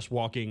opposed to just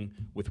walking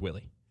with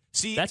Willie.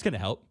 See, that's going to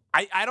help.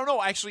 I don't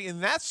know. Actually,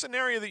 in that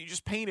scenario that you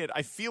just painted,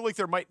 I feel like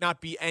there might not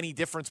be any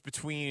difference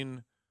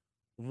between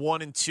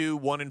 1 and 2,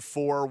 1 and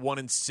 4, 1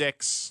 and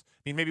 6.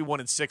 I mean, maybe 1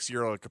 and 6,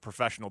 you're like a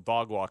professional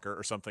dog walker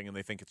or something, and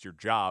they think it's your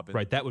job. And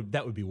right. That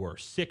would be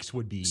worse. 6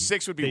 would be.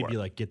 6 would be they'd worse. be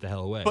like, get the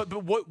hell away. But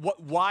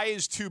why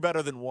is 2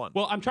 better than 1?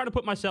 Well, I'm trying to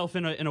put myself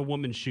in a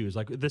woman's shoes.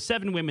 Like the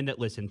 7 women that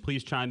listen,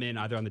 please chime in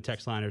either on the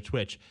text line or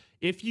Twitch.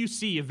 If you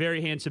see a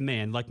very handsome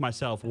man like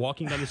myself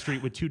walking down the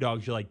street with 2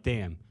 dogs, you're like,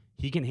 damn,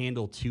 he can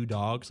handle 2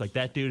 dogs. Like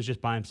that dude is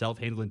just by himself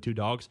handling 2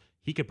 dogs.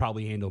 he could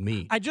probably handle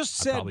me. I just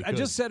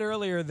said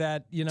earlier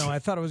that, I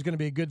thought it was going to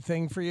be a good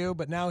thing for you,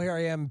 but now here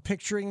I am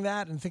picturing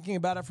that and thinking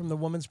about it from the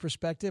woman's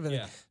perspective,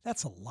 and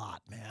that's a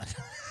lot, man.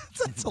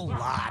 That's a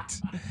lot.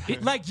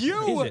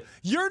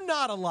 You're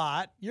not a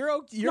lot. You're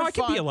I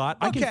can be a lot.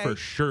 I can for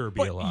sure be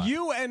but a lot.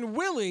 You and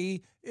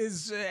Willie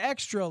is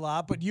extra a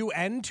lot, but you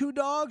and 2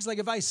 dogs, like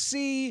if I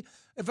see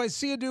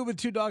a dude with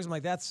 2 dogs, I'm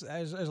like, there's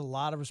a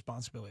lot of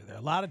responsibility there,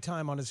 a lot of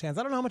time on his hands.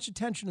 I don't know how much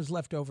attention is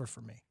left over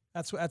for me.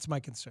 That's my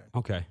concern.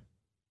 Okay.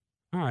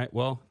 All right.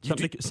 Well,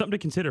 something to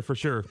consider for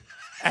sure.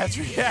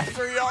 After he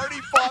already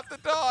bought the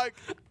dog.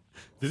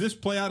 Did this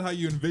play out how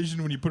you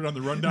envisioned when you put it on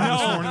the rundown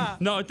this morning?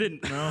 No, it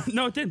didn't.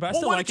 No, it didn't. But I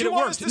still what like did it. you It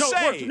want worked. us to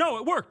say? It worked. No,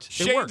 it worked.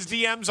 Shane's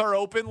DMs are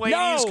open.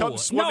 Ladies come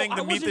swimming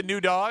to meet the new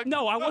dog.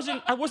 No, I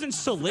wasn't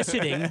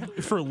soliciting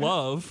for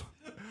love.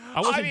 I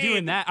wasn't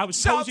doing that. I was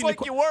sounds posing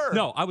like you were.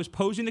 No, I was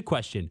posing the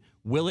question: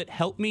 will it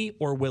help me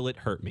or will it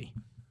hurt me?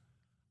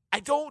 I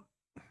don't.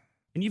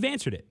 And you've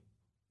answered it.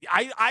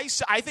 I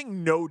think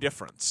no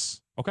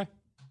difference. Okay.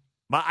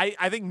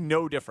 I think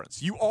no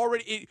difference. You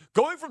already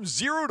going from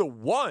 0 to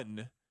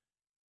 1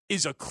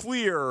 is a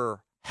clear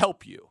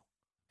help you.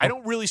 I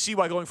don't really see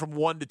why going from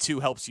 1 to 2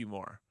 helps you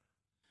more.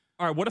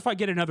 All right, what if I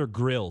get another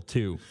grill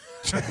too?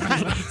 See,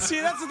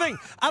 that's the thing.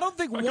 I don't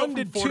think 1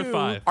 to 4 2. to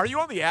 5. Are you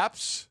on the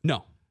apps?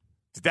 No.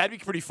 That'd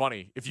be pretty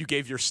funny if you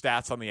gave your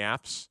stats on the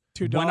apps.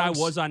 2 dogs. When I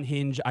was on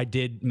Hinge, I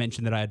did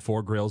mention that I had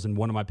 4 grills, and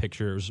one of my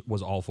pictures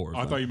was all 4 of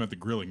them. I thought you meant the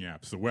grilling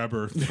apps, the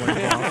Weber.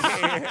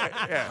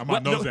 I'm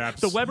on those apps.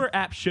 The Weber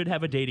app should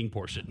have a dating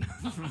portion.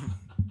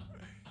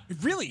 It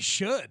really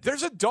should.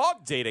 There's a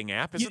dog dating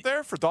app, is it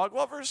there, for dog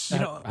lovers? I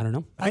don't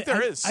know. I think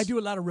there is. I do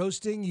a lot of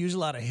roasting, use a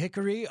lot of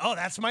hickory. Oh,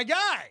 that's my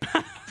guy.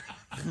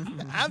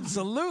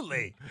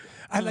 Absolutely.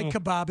 I like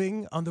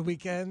kebabbing on the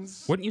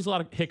weekends. Wouldn't use a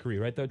lot of hickory,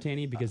 right, though,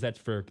 Tanny? Because that's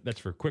for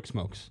quick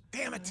smokes.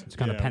 Damn it. It's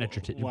kind of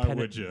penetrative. Why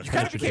would you? You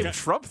kind of became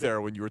Trump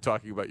there when you were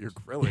talking about your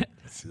grilling.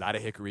 A lot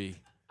of hickory.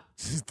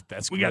 This is the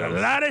best We got a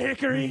lot of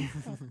hickory.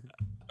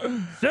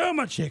 So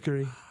much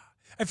hickory.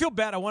 I feel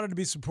bad. I wanted to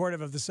be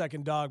supportive of the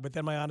second dog, but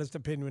then my honest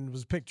opinion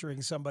was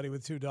picturing somebody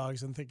with 2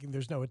 dogs and thinking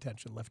there's no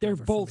attention left They're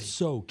over both for me.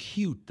 so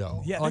cute,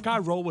 though. Yeah, like I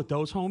roll with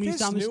those homies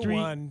down the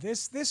street.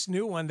 This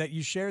new one that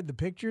you shared the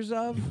pictures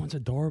of. That one's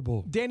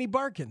adorable. Danny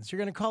Barkins. You're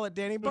going to call it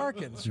Danny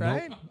Barkins,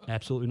 right? Nope,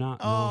 absolutely not.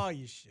 Oh, No.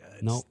 you should.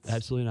 Nope,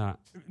 absolutely not.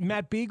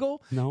 Matt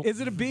Beagle? No.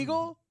 Is it a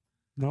Beagle?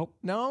 Nope.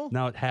 No?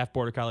 No, half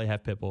Border Collie,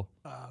 half Pitbull.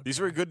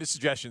 These were good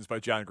suggestions by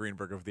John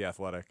Greenberg of The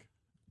Athletic.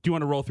 Do you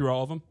want to roll through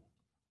all of them?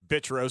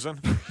 Bitch Rosen.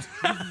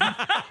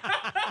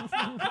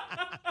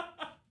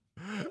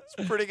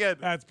 It's pretty good.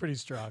 That's pretty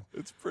strong.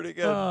 It's pretty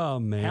good. Oh,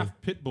 man.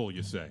 Half pit bull,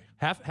 you say?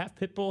 Half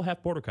Pitbull,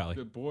 half Border Collie.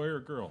 A boy or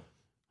girl?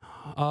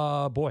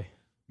 Boy.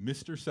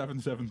 Mr.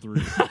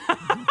 773.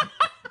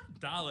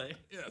 Dale.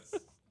 Yes.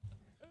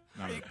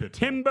 Not a pit bull.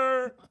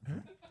 Timber.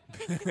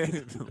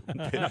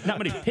 not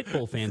many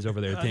Pitbull fans over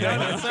there, Tim.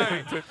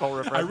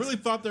 Pitbull I really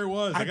thought there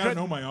was. I got to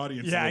know my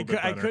audience. Yeah, a little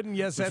bit I better. couldn't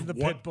yes and the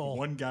One- Pitbull.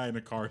 One guy in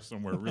a car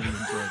somewhere really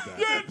enjoyed that.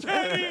 Yeah,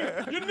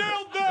 Teddy, you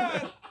nailed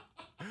that.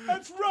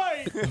 That's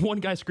right. One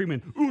guy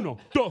screaming, uno,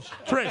 dos,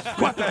 tres,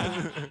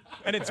 cuatro.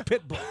 And it's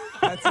Pitbull.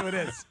 That's who it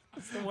is.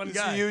 It's the one He's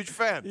guy. a huge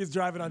fan. He's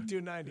driving on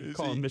 290.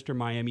 Call him Mr.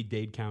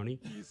 Miami-Dade County.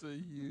 He's a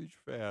huge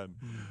fan.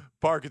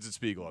 Parkins and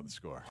Spiegel on the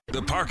score.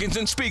 The Parkins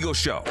and Spiegel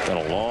Show. Been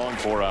a long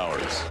 4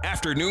 hours.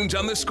 Afternoons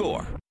on the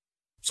score.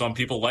 Some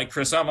people like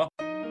Chris Emma.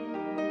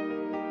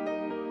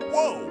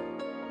 Whoa!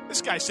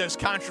 This guy says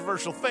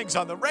controversial things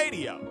on the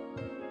radio.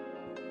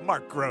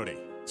 Mark Grote.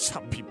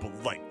 Some people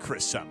like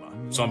Chris Emma.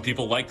 Some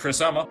people like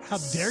Chris Emma. How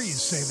dare you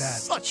say that?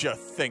 Such a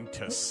thing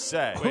to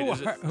say.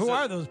 Who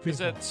are those people? Is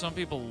that some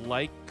people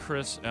like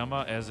Chris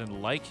Emma as in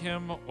like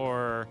him,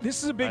 or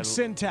This is a big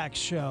syntax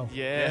show.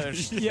 Yeah,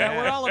 Yeah,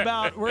 we're all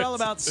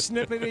about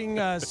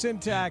snippeting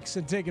syntax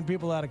and taking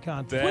people out of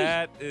context.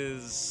 that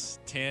is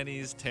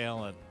Tanny's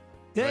talent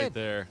right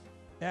there.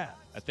 Yeah.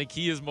 I think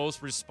he is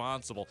most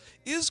responsible.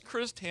 Is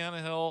Chris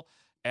Tannehill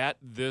at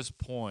this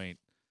point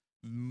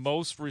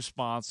most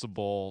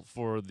responsible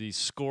for the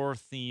score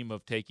theme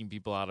of taking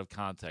people out of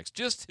context?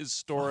 Just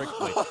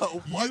historically.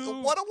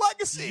 What a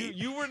legacy.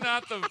 You were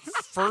not the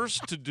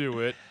first to do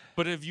it,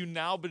 but have you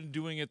now been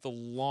doing it the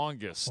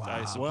longest,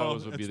 I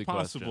suppose would be the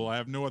possible. question. I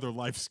have no other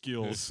life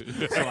skills.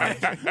 So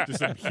I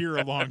just am here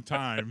a long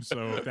time.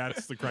 So if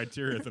that's the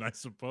criteria, then I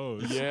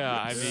suppose. Yeah,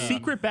 I mean.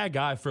 Secret bad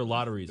guy for a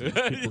lot of reasons,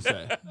 people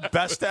say.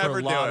 Best to For ever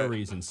a do lot it. of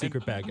reasons.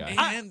 Secret bad guy.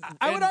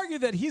 I would argue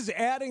that he's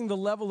adding the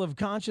level of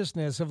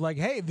consciousness of like,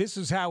 hey, this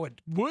is how it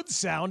would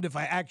sound if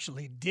I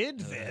actually did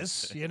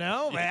this, you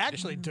know? If I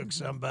actually took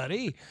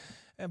somebody.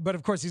 But,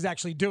 of course, he's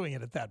actually doing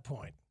it at that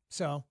point.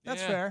 So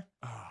that's fair.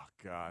 Oh,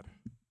 God.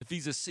 If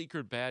he's a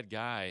secret bad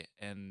guy,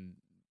 and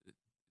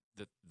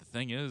the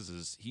thing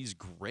is he's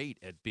great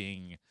at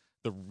being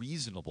the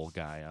reasonable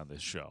guy on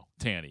this show.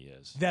 Tanny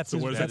is. So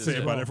what does that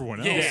say about everyone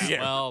else?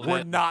 Yeah. Well,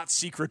 we're not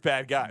secret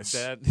bad guys.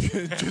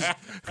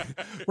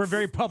 We're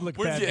very public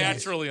We're bad guys.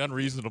 naturally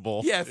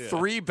unreasonable. Yeah,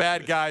 3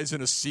 bad guys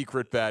and a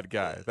secret bad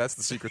guy. That's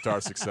the secret to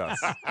our success.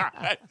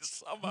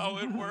 Somehow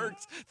it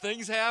works.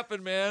 Things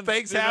happen, man.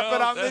 Things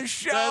happen on this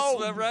show.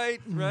 That's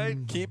right.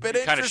 Keep it Kind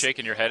of interesting.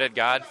 shaking your head at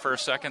God for a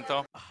second,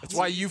 though. That's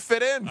why you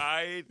fit in.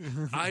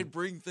 I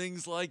bring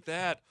things like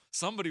that.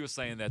 Somebody was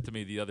saying that to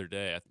me the other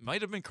day. It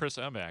might have been Chris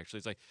Emma, actually.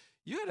 It's like,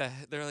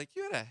 they're like,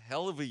 you had a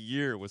hell of a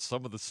year with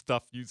some of the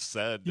stuff you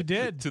said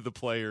to the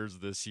players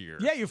this year.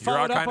 Yeah, you followed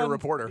You're our up kind on of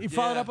reporter. You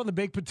followed up on the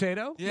baked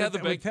potato. Yeah,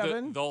 with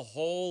Kevin. the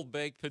whole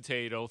baked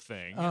potato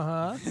thing.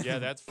 Yeah,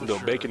 that's for Do a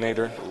sure.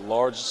 Baconator,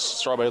 large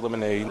strawberry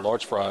lemonade,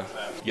 large fry,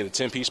 get a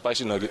 10-piece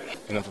spicy nugget,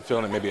 and then for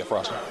filling it, maybe a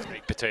frosting.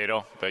 Baked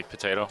potato.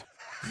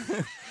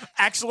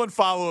 Excellent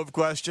follow-up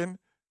question.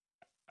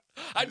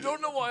 I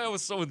don't know why I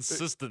was so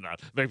insistent on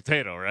baked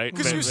potato, right?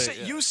 Because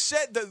you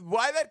said that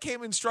why that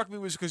came and struck me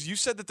was because you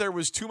said that there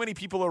was too many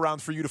people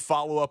around for you to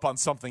follow up on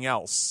something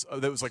else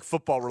that was like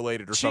football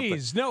related or something.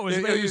 Cheese. No,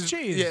 it was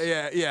cheese.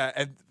 Yeah.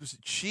 And was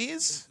it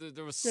cheese?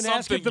 There was You're gonna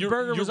ask something. if the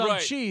burger was on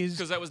right, cheese.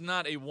 because that was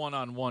not a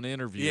one-on-one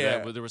interview.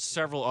 Yeah. There were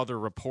several other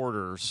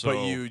reporters. So.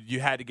 But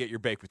you had to get your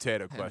baked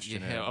potato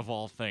question in. Of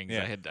all things,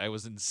 Yeah. I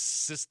was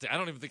insisting. I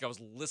don't even think I was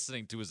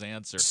listening to his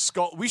answer.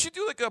 Skull. We should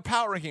do like a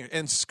power ranking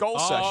and skull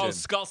session.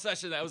 Skull session.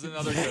 That was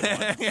another good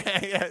one.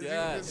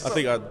 Yes. I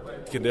think I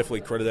can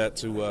definitely credit that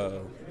to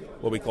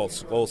what we call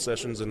skull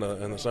sessions in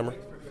the summer.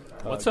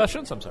 What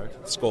sessions? I'm sorry.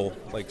 Skull,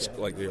 like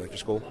your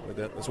skull, like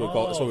that. That's what we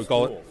call it. That's what we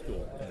call it.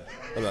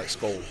 I'm like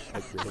skull.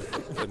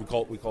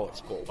 We call it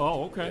skull.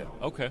 Oh, okay.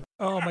 Yeah. Okay.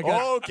 Oh my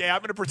God. Okay, I'm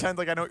going to pretend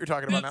like I know what you're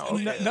talking about now.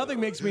 Okay. Nothing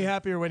makes me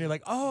happier when you're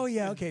like, oh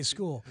yeah, okay,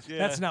 school. Yeah.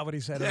 That's not what he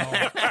said at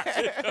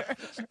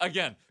all.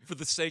 Again, for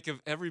the sake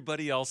of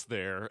everybody else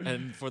there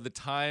and for the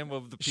time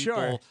of the people,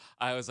 Sure.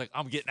 I was like,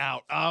 I'm getting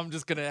out. I'm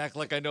just going to act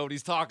like I know what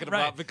he's talking Right.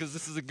 about because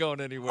this isn't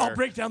going anywhere. I'll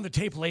break down the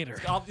tape later.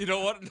 You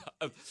know what?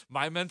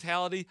 My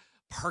mentality,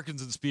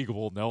 Parkins and Spiegel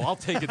will know. I'll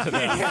take it to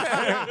them.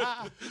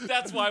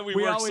 That's why we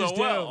work always so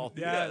do. well.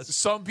 Yes.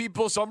 Some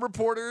people, some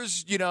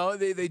reporters,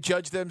 they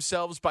judge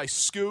themselves by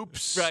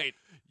scoops. Right.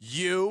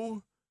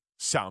 You,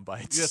 sound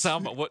bites. Yeah,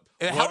 sound. What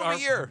Hell of a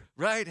year.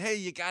 Right. Hey,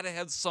 you got to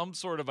have some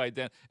sort of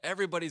identity.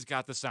 Everybody's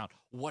got the sound.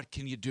 What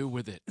can you do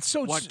with it?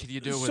 What can you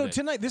do with it? So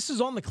tonight, this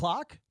is on the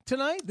clock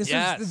tonight? This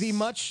Yes. is the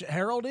much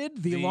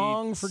heralded, the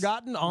long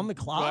forgotten on the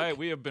clock? Right.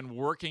 We have been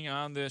working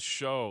on this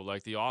show.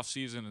 Like the off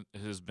season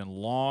has been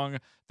long.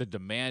 The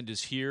demand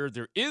is here.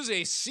 There is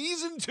a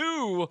season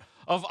 2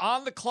 of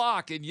On the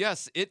Clock. And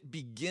yes, it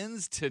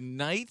begins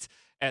tonight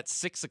at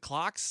 6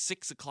 o'clock,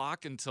 6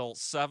 o'clock until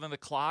 7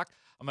 o'clock.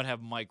 I'm going to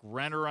have Mike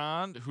Renner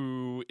on,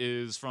 who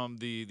is from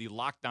the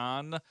Locked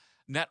On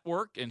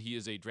Network, and he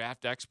is a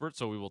draft expert,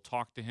 so we will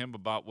talk to him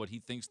about what he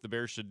thinks the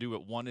Bears should do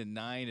at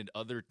 1-9 and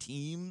other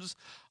teams.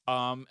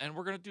 And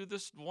we're going to do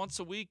this once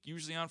a week,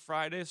 usually on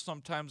Fridays,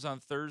 sometimes on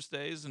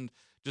Thursdays, and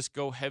just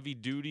go heavy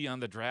duty on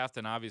the draft,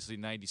 and obviously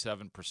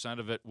 97%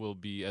 of it will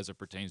be as it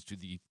pertains to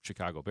the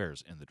Chicago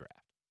Bears in the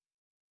draft.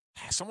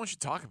 Someone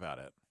should talk about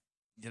it.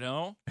 You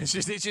know, it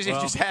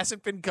just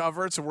hasn't been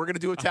covered. So we're gonna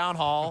do a town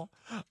hall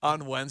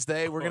on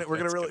Wednesday. We're gonna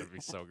really gonna be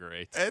so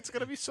great. It's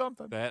gonna be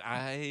something that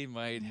I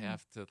might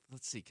have to.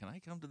 Let's see. Can I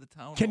come to the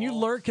town hall? Can you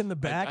lurk in the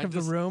back of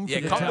the room? Yeah,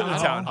 for the come town to the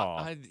hall? town hall.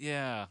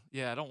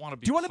 I don't want to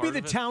be. Do you want to be part the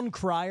of it. town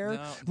crier?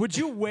 No. Would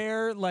you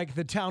wear like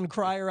the town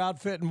crier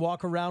outfit and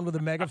walk around with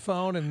a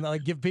megaphone and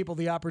like give people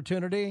the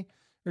opportunity,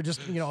 or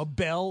just a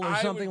bell or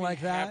something I would like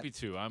be that? Happy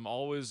to. I'm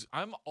always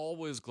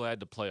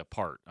glad to play a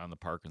part on the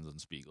Parkins and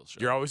Spiegel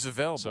show. You're always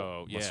available.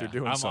 So unless yeah,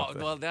 you're doing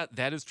something. Well,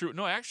 that is true.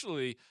 No,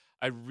 actually,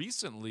 I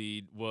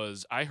recently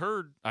I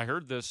heard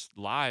this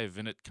live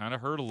and it kind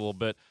of hurt a little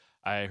bit.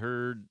 I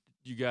heard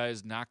you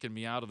guys knocking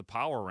me out of the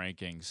power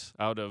rankings,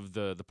 out of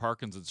the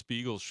Parkins and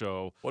Spiegel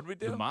show. What'd we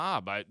do? The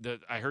mob.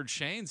 I heard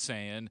Shane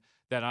saying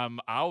that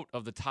I'm out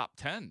of the top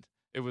 10.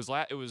 It was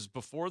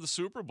before the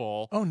Super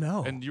Bowl. Oh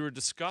no! And you were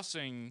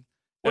discussing.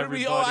 What did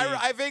we? Oh,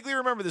 I vaguely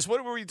remember this.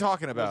 What were we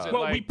talking about?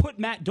 Well, we put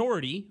Matt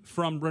Doherty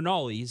from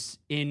Rinaldi's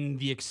in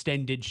the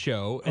extended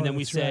show, and then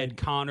we that's said right.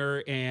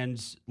 Connor and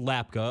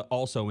Lapka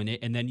also in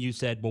it, and then you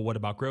said, well, what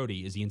about Grote?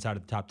 Is he inside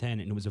of the top 10?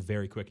 And it was a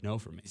very quick no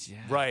for me. Yeah.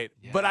 Right.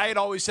 Yeah. But I had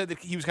always said that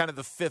he was kind of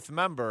the 5th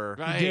member.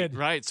 Right, did.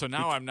 right. So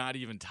now I'm not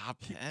even top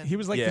 10. He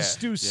was like Yeah. the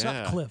Stu Yeah.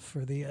 Sutcliffe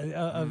for the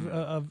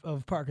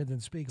of Parkins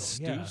and Spiegel.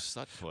 Stu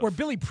Sutcliffe. Or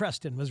Billy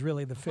Preston was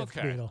really the 5th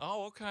Okay. Beatle.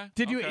 Oh, okay.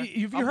 Did you? Okay.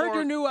 Have you I'm heard more-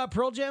 your new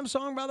Pearl Jam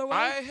song, by the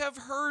way? I have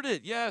heard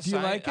it. Yes. Do you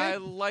like it? I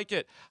like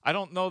it. I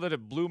don't know that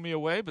it blew me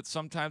away, but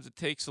sometimes it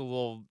takes a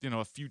little,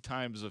 a few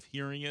times of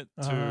hearing it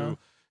to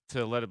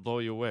let it blow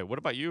you away. What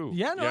about you?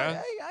 Yeah, no,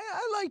 I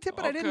liked it,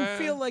 but I didn't Okay.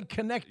 feel like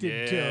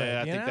connected to it.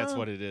 Yeah, I you think that's know?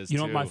 what it is. You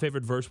know too. what my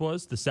favorite verse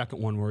was? The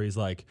second one where he's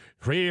like,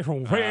 into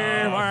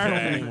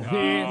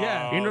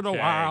the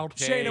wild.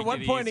 Shane, at one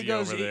Take it point he easy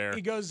goes, over there.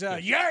 he goes, yeah,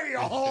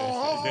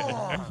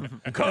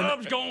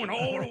 Cubs going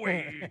all the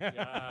way.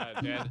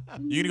 God, man.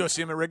 You gonna go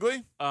see him at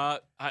Wrigley?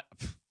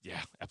 Yeah,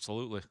 Yeah,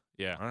 absolutely.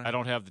 Yeah, All right. I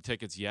don't have the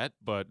tickets yet,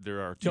 but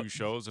there are 2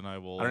 shows, and I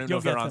will. I don't even know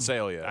if they're on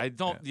sale yet. I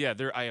don't. Yeah,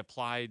 I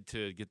applied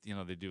to get.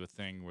 They do a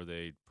thing where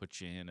they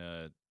put you in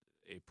a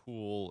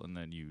pool, and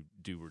then you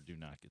do or do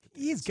not get the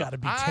tickets. He's got to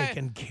be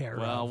taken care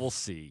of. Well, we'll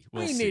see.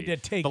 We need to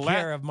take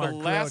care of Mark The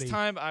last Grote.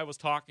 time I was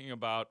talking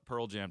about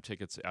Pearl Jam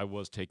tickets, I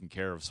was taken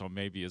care of. So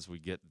maybe as we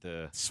get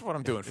the. This is what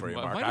I'm doing for you,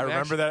 Mark. might I have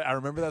remember actually- that. I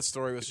remember that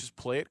story. Let's just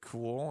play it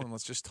cool and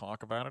let's just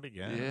talk about it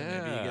again. Yeah,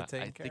 and maybe you get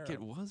taken I care think of.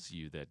 it was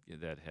you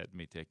that had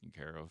me taken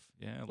care of.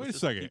 Yeah. Wait let's a just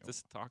second. Keep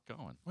this talk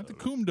going. Went the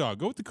Coom Dog.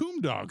 Go with the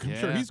Coom Dog. I'm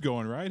sure Yeah. he's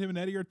going, right? Him and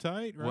Eddie are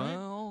tight, right?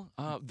 Well,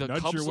 the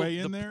Nudge Cubs your way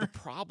will, in the, there. The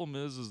problem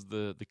is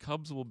the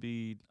Cubs will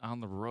be on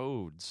the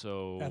road,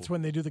 so That's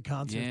when they do the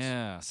concerts.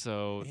 Yeah,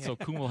 so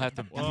Coom will have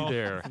to be Well,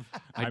 there.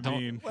 I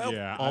mean,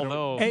 yeah, I don't-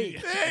 Although,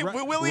 Hey,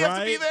 will he have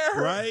to be there?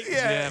 Right?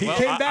 yeah, he well,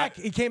 came back.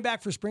 He came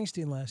back for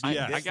Springsteen last year.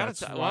 Yes, I got that's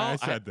to. why I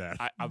said that.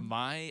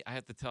 I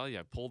have to tell you,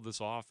 I pulled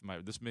this off.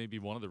 This may be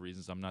one of the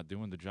reasons I'm not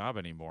doing the job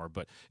anymore.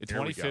 But in Here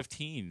we go.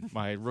 2015,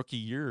 my rookie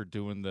year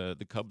doing the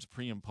Cubs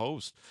pre and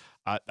post,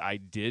 I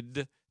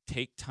did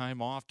take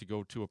time off to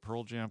go to a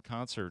Pearl Jam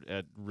concert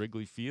at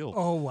Wrigley Field.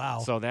 Oh wow!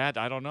 So that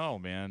I don't know,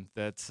 man.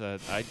 That's So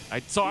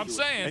I'm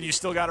saying, And you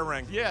still got a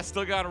ring. yeah,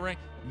 still got a ring.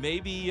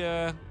 Maybe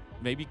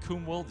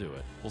Coom will do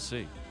it. We'll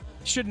see.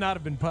 Should not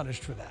have been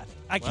punished for that.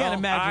 I can't Well,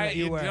 imagine that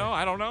you were. No,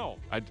 I don't know.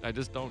 I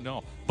just don't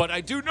know. But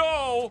I do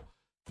know.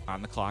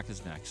 On the Clock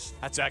is next.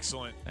 That's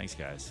excellent. Thanks,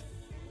 guys.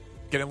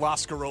 Getting La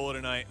Scarola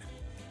tonight.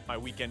 My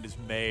weekend is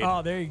made.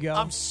 Oh, there you go.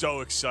 I'm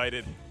so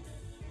excited.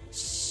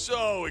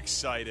 So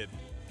excited.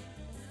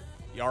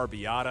 The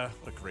arrabbiata,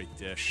 what a great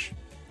dish.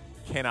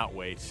 Cannot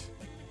wait.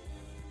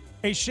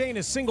 Hey, Shane,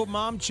 a single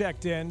mom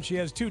checked in. She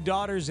has 2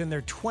 daughters in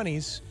their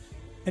 20s,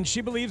 and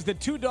she believes that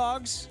 2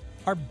 dogs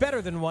are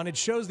better than 1. It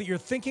shows that you're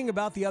thinking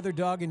about the other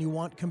dog and you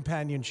want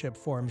companionship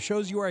for him.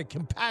 Shows you are a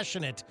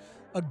compassionate,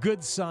 a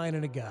good sign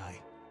in a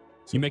guy.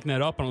 You making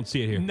that up? I don't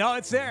see it here. No,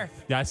 it's there.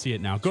 Yeah, I see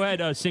it now. Go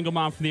ahead, single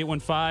mom from the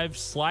 815.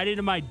 Slide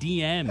into my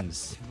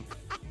DMs.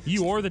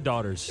 You or the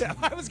daughters. Yeah,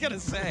 I was going to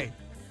say.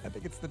 I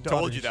think it's the daughters.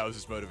 Told you that was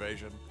his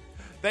motivation.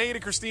 Thank you to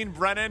Christine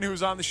Brennan, who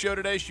was on the show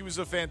today. She was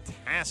a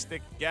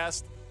fantastic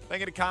guest.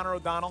 Thank you to Connor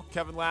O'Donnell,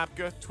 Kevin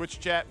Lapka,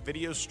 Twitch chat,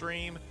 video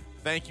stream.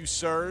 Thank you,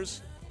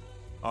 sirs.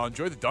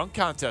 Enjoy the dunk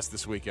contest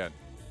this weekend.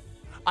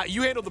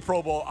 You handle the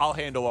Pro Bowl. I'll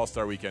handle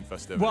All-Star Weekend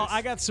festivities. Well,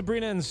 I got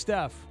Sabrina and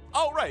Steph.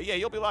 Oh, right. Yeah,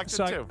 you'll be locked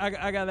So in, too.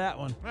 I got that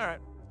one. All right.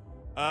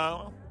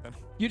 Well, then.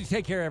 You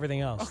take care of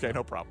everything else. Okay,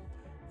 no problem.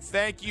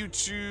 Thank you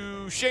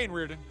to Shane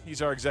Reardon.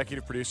 He's our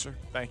executive producer.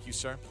 Thank you,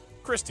 sir.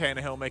 Chris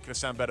Tannehill making us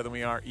sound better than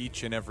we are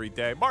each and every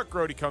day. Mark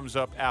Grote comes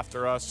up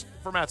after us.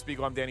 For Matt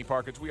Spiegel, I'm Danny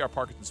Parkins. We are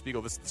Parkins and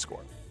Spiegel. This is The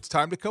Score. It's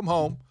time to come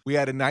home. We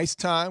had a nice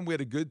time. We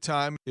had a good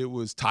time. It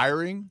was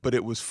tiring, but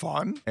it was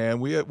fun.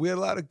 And we had a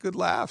lot of good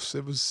laughs.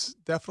 It was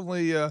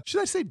definitely,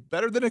 should I say,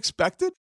 better than expected?